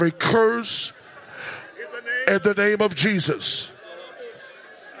rebuke every curse in the name of Jesus.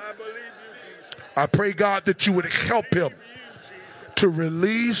 I pray, God, that you would help him to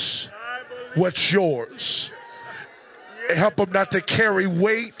release what's yours. Help him not to carry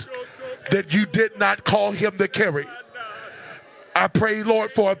weight that you did not call him to carry. I pray,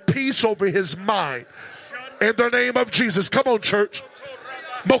 Lord, for a peace over his mind. In the name of Jesus. Come on, church.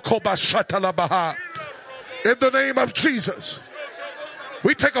 In the name of Jesus.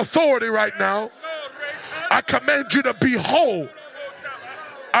 We take authority right now. I command you to be whole.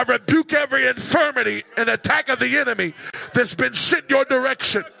 I rebuke every infirmity and attack of the enemy that's been sent your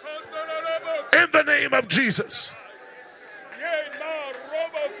direction. In the name of Jesus.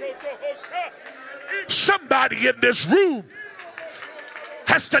 Somebody in this room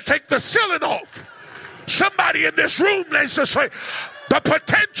has to take the ceiling off. Somebody in this room needs to say, the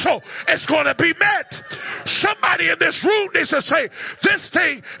potential is going to be met. Somebody in this room needs to say, this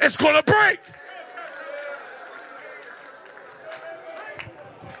thing is going to break.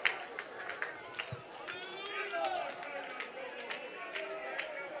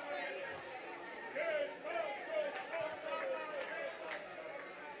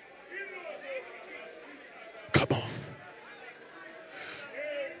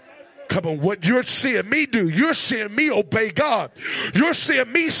 Come on, what you're seeing me do, you're seeing me obey God. You're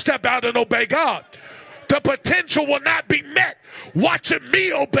seeing me step out and obey God. The potential will not be met watching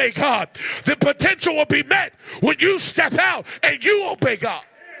me obey God. The potential will be met when you step out and you obey God.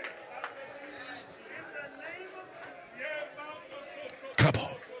 Come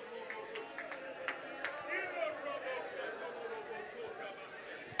on.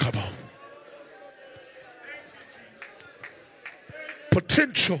 Come on.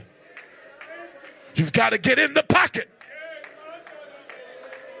 Potential. You've got to get in the pocket.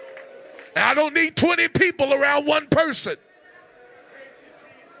 And I don't need 20 people around one person.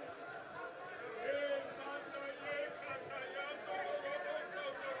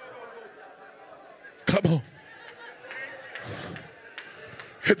 Come on.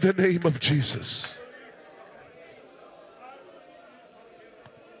 In the name of Jesus.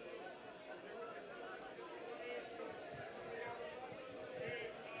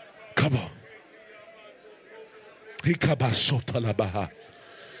 Come on. Hikabasotalabaha.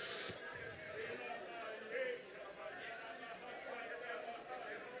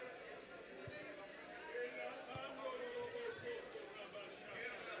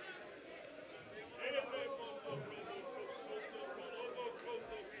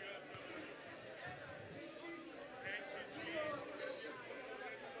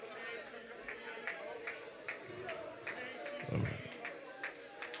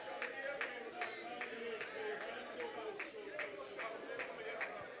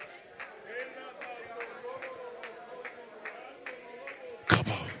 Come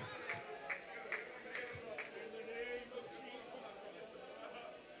on.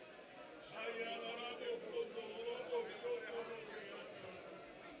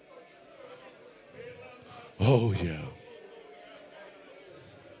 Oh, yeah.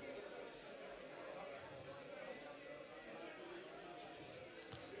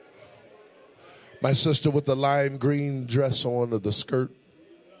 My sister with the lime green dress on or the skirt.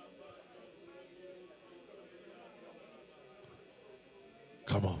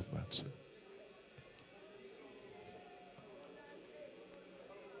 Come on, that's it.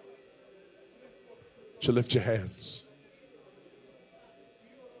 So lift your hands.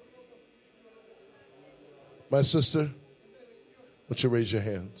 My sister, would you raise your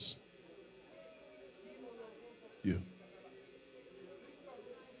hands? You.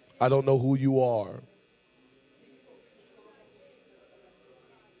 I don't know who you are.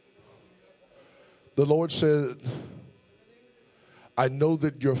 The Lord said, I know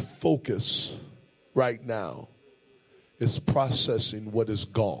that your focus right now is processing what is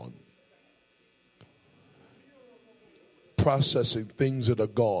gone. Processing things that are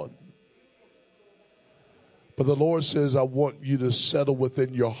gone. But the Lord says, I want you to settle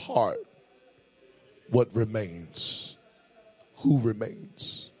within your heart what remains. Who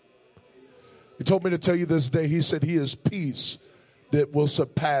remains? He told me to tell you this day, he said he is peace that will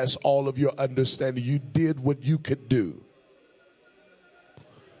surpass all of your understanding. You did what you could do.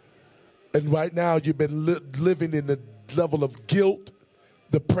 And right now you've been living in the level of guilt,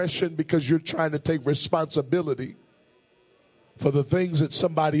 depression, because you're trying to take responsibility for the things that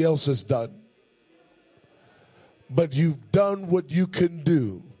somebody else has done. But you've done what you can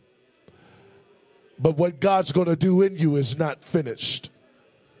do. But what God's going to do in you is not finished.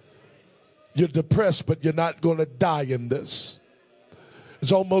 You're depressed, but you're not going to die in this.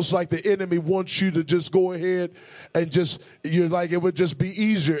 It's almost like the enemy wants you to just go ahead and you're like, it would just be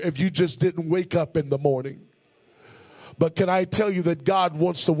easier if you just didn't wake up in the morning. But can I tell you that God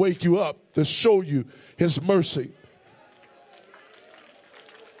wants to wake you up to show you his mercy.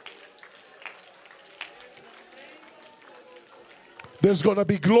 There's going to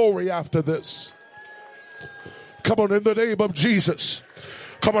be glory after this. Come on, in the name of Jesus.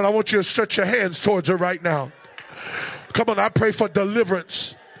 Come on, I want you to stretch your hands towards her right now. Come on, I pray for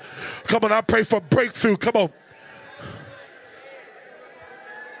deliverance. Come on, I pray for breakthrough. Come on.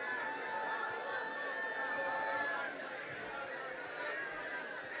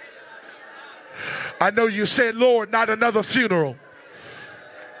 I know you said, Lord, not another funeral.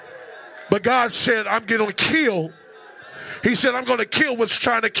 But God said, I'm going to kill. He said, I'm going to kill what's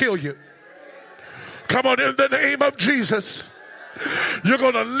trying to kill you. Come on, in the name of Jesus. You're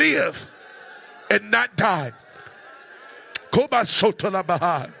going to live and not die. In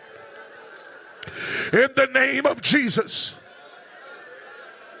the name of Jesus.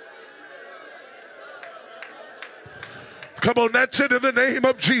 Come on, that's it, in the name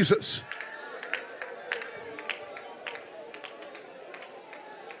of Jesus.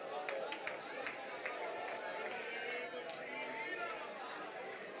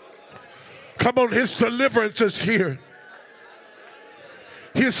 Come on, his deliverance is here.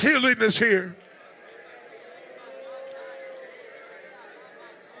 His His healing is here.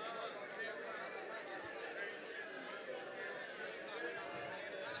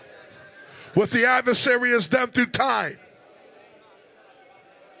 What the adversary has done through time.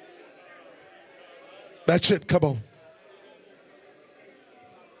 That's it. Come on.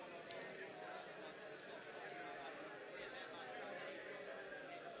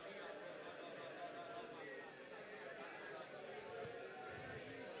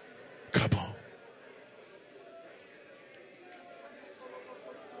 Come on.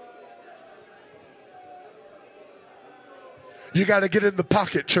 You got to get in the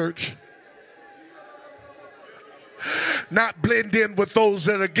pocket, church. Not blend in with those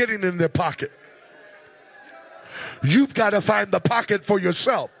that are getting in their pocket. You've got to find the pocket for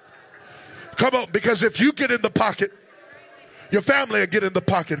yourself. Come on, because if you get in the pocket, your family will get in the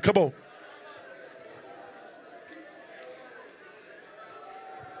pocket. Come on.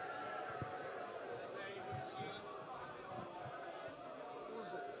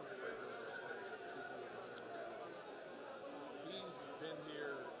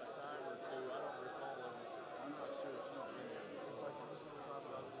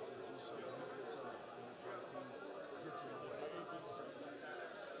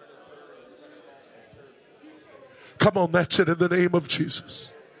 Come on, that's it in the name of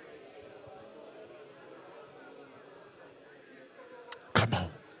Jesus. Come on.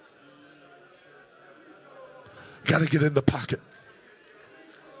 Got to get in the pocket.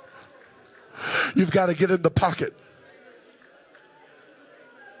 You've got to get in the pocket.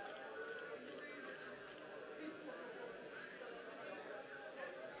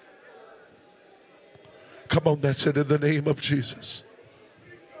 Come on, that's it in the name of Jesus.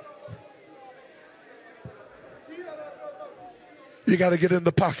 You got to get in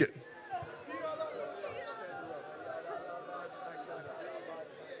the pocket.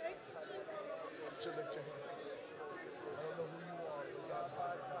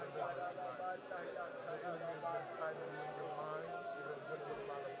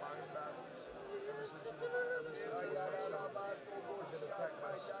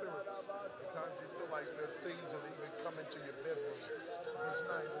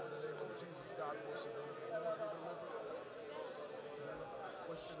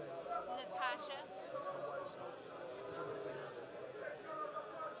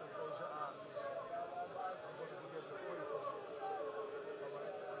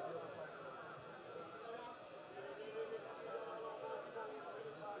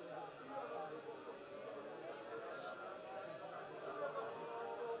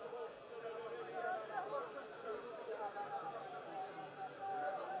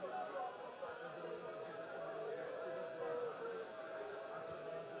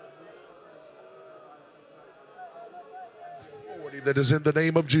 That is in the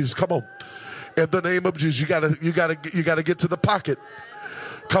name of Jesus. Come on. In the name of Jesus. You gotta get to the pocket.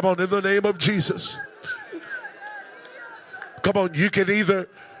 Come on, in the name of Jesus. Come on, you can either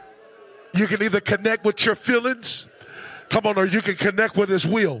connect with your feelings. Come on, or you can connect with His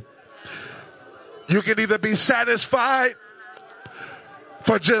will. You can either be satisfied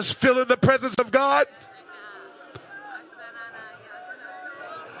for just feeling the presence of God,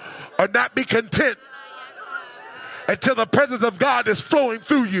 or not be content until the presence of God is flowing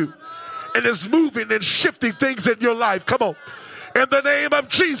through you and is moving and shifting things in your life. Come on. In the name of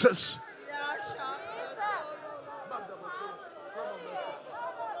Jesus.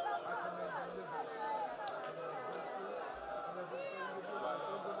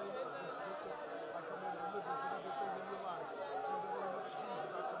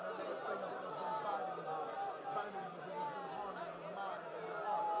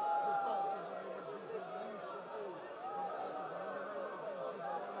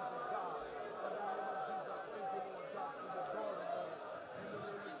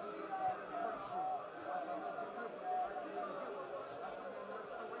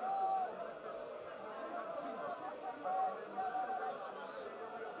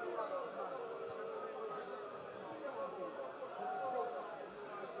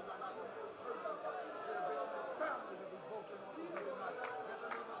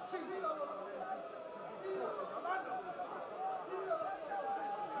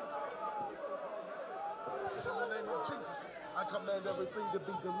 I command everything to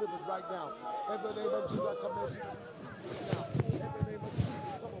be delivered right now. In the name of Jesus, I command you now. In the name of Jesus,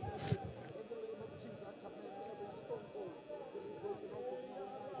 come on. In the name of Jesus, I command every stronghold to be broken off of you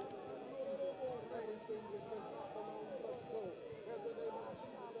tonight. Everything that does not belong must go. In the name of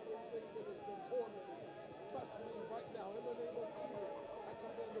Jesus, everything that has been tormented must leave right now. In the name of Jesus, I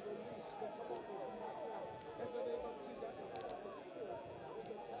command the release to come off of you now. In the name of Jesus, I command the spirit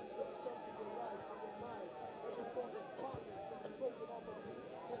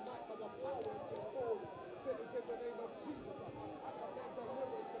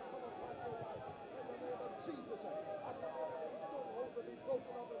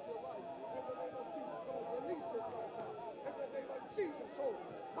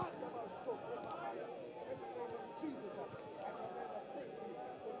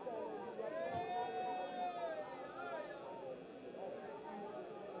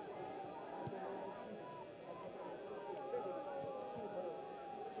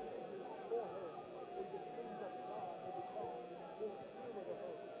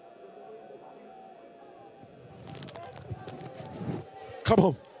Come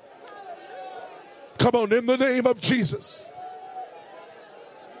on. Come on, in the name of Jesus.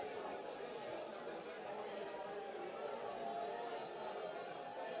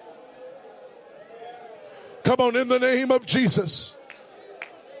 Come on, in the name of Jesus.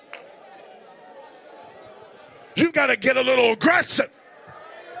 You got to get a little aggressive.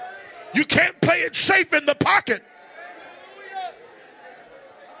 You can't play it safe in the pocket.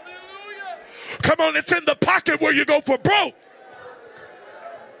 Come on, it's in the pocket where you go for broke.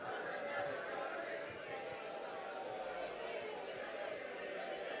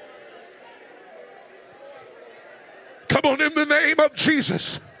 Come on, in the name of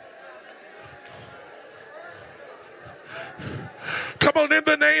Jesus. Come on, in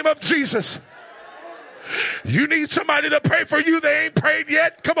the name of Jesus. You need somebody to pray for you. They ain't prayed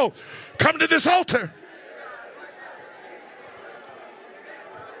yet. Come on, come to this altar.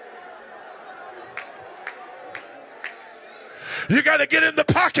 You got to get in the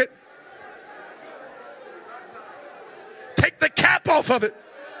pocket. Take the cap off of it.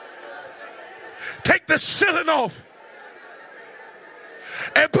 Take the ceiling off.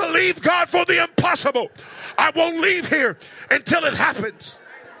 And believe God for the impossible. I won't leave here until it happens.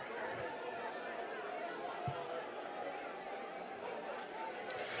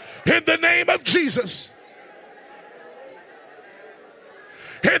 In the name of Jesus.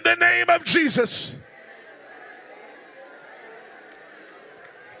 In the name of Jesus.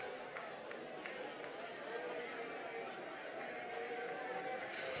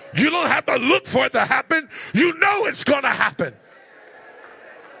 You don't have to look for it to happen. You know it's going to happen.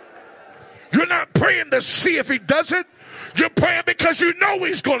 You're not praying to see if he does it. You're praying because you know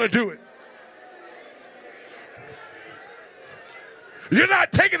he's going to do it. You're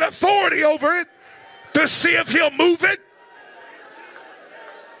not taking authority over it to see if he'll move it.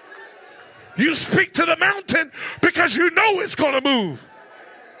 You speak to the mountain because you know it's going to move.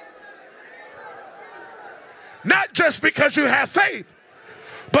 Not just because you have faith,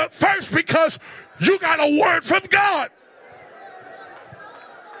 but first because you got a word from God.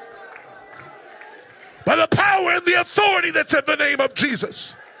 By the power and the authority that's in the name of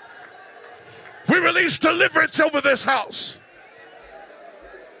Jesus, we release deliverance over this house.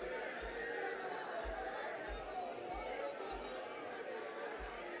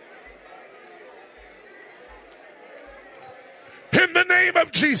 In the name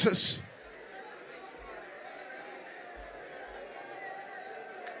of Jesus.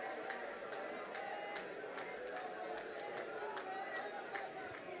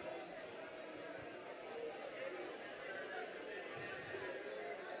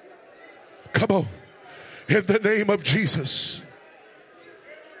 Come on. In the name of Jesus.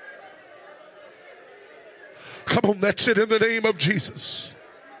 Come on, that's it in the name of Jesus.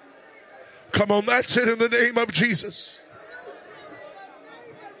 Come on, that's it in the name of Jesus.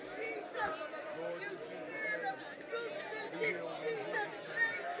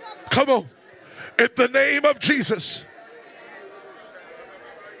 Come on. In the name of Jesus.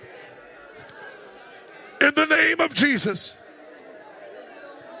 In the name of Jesus.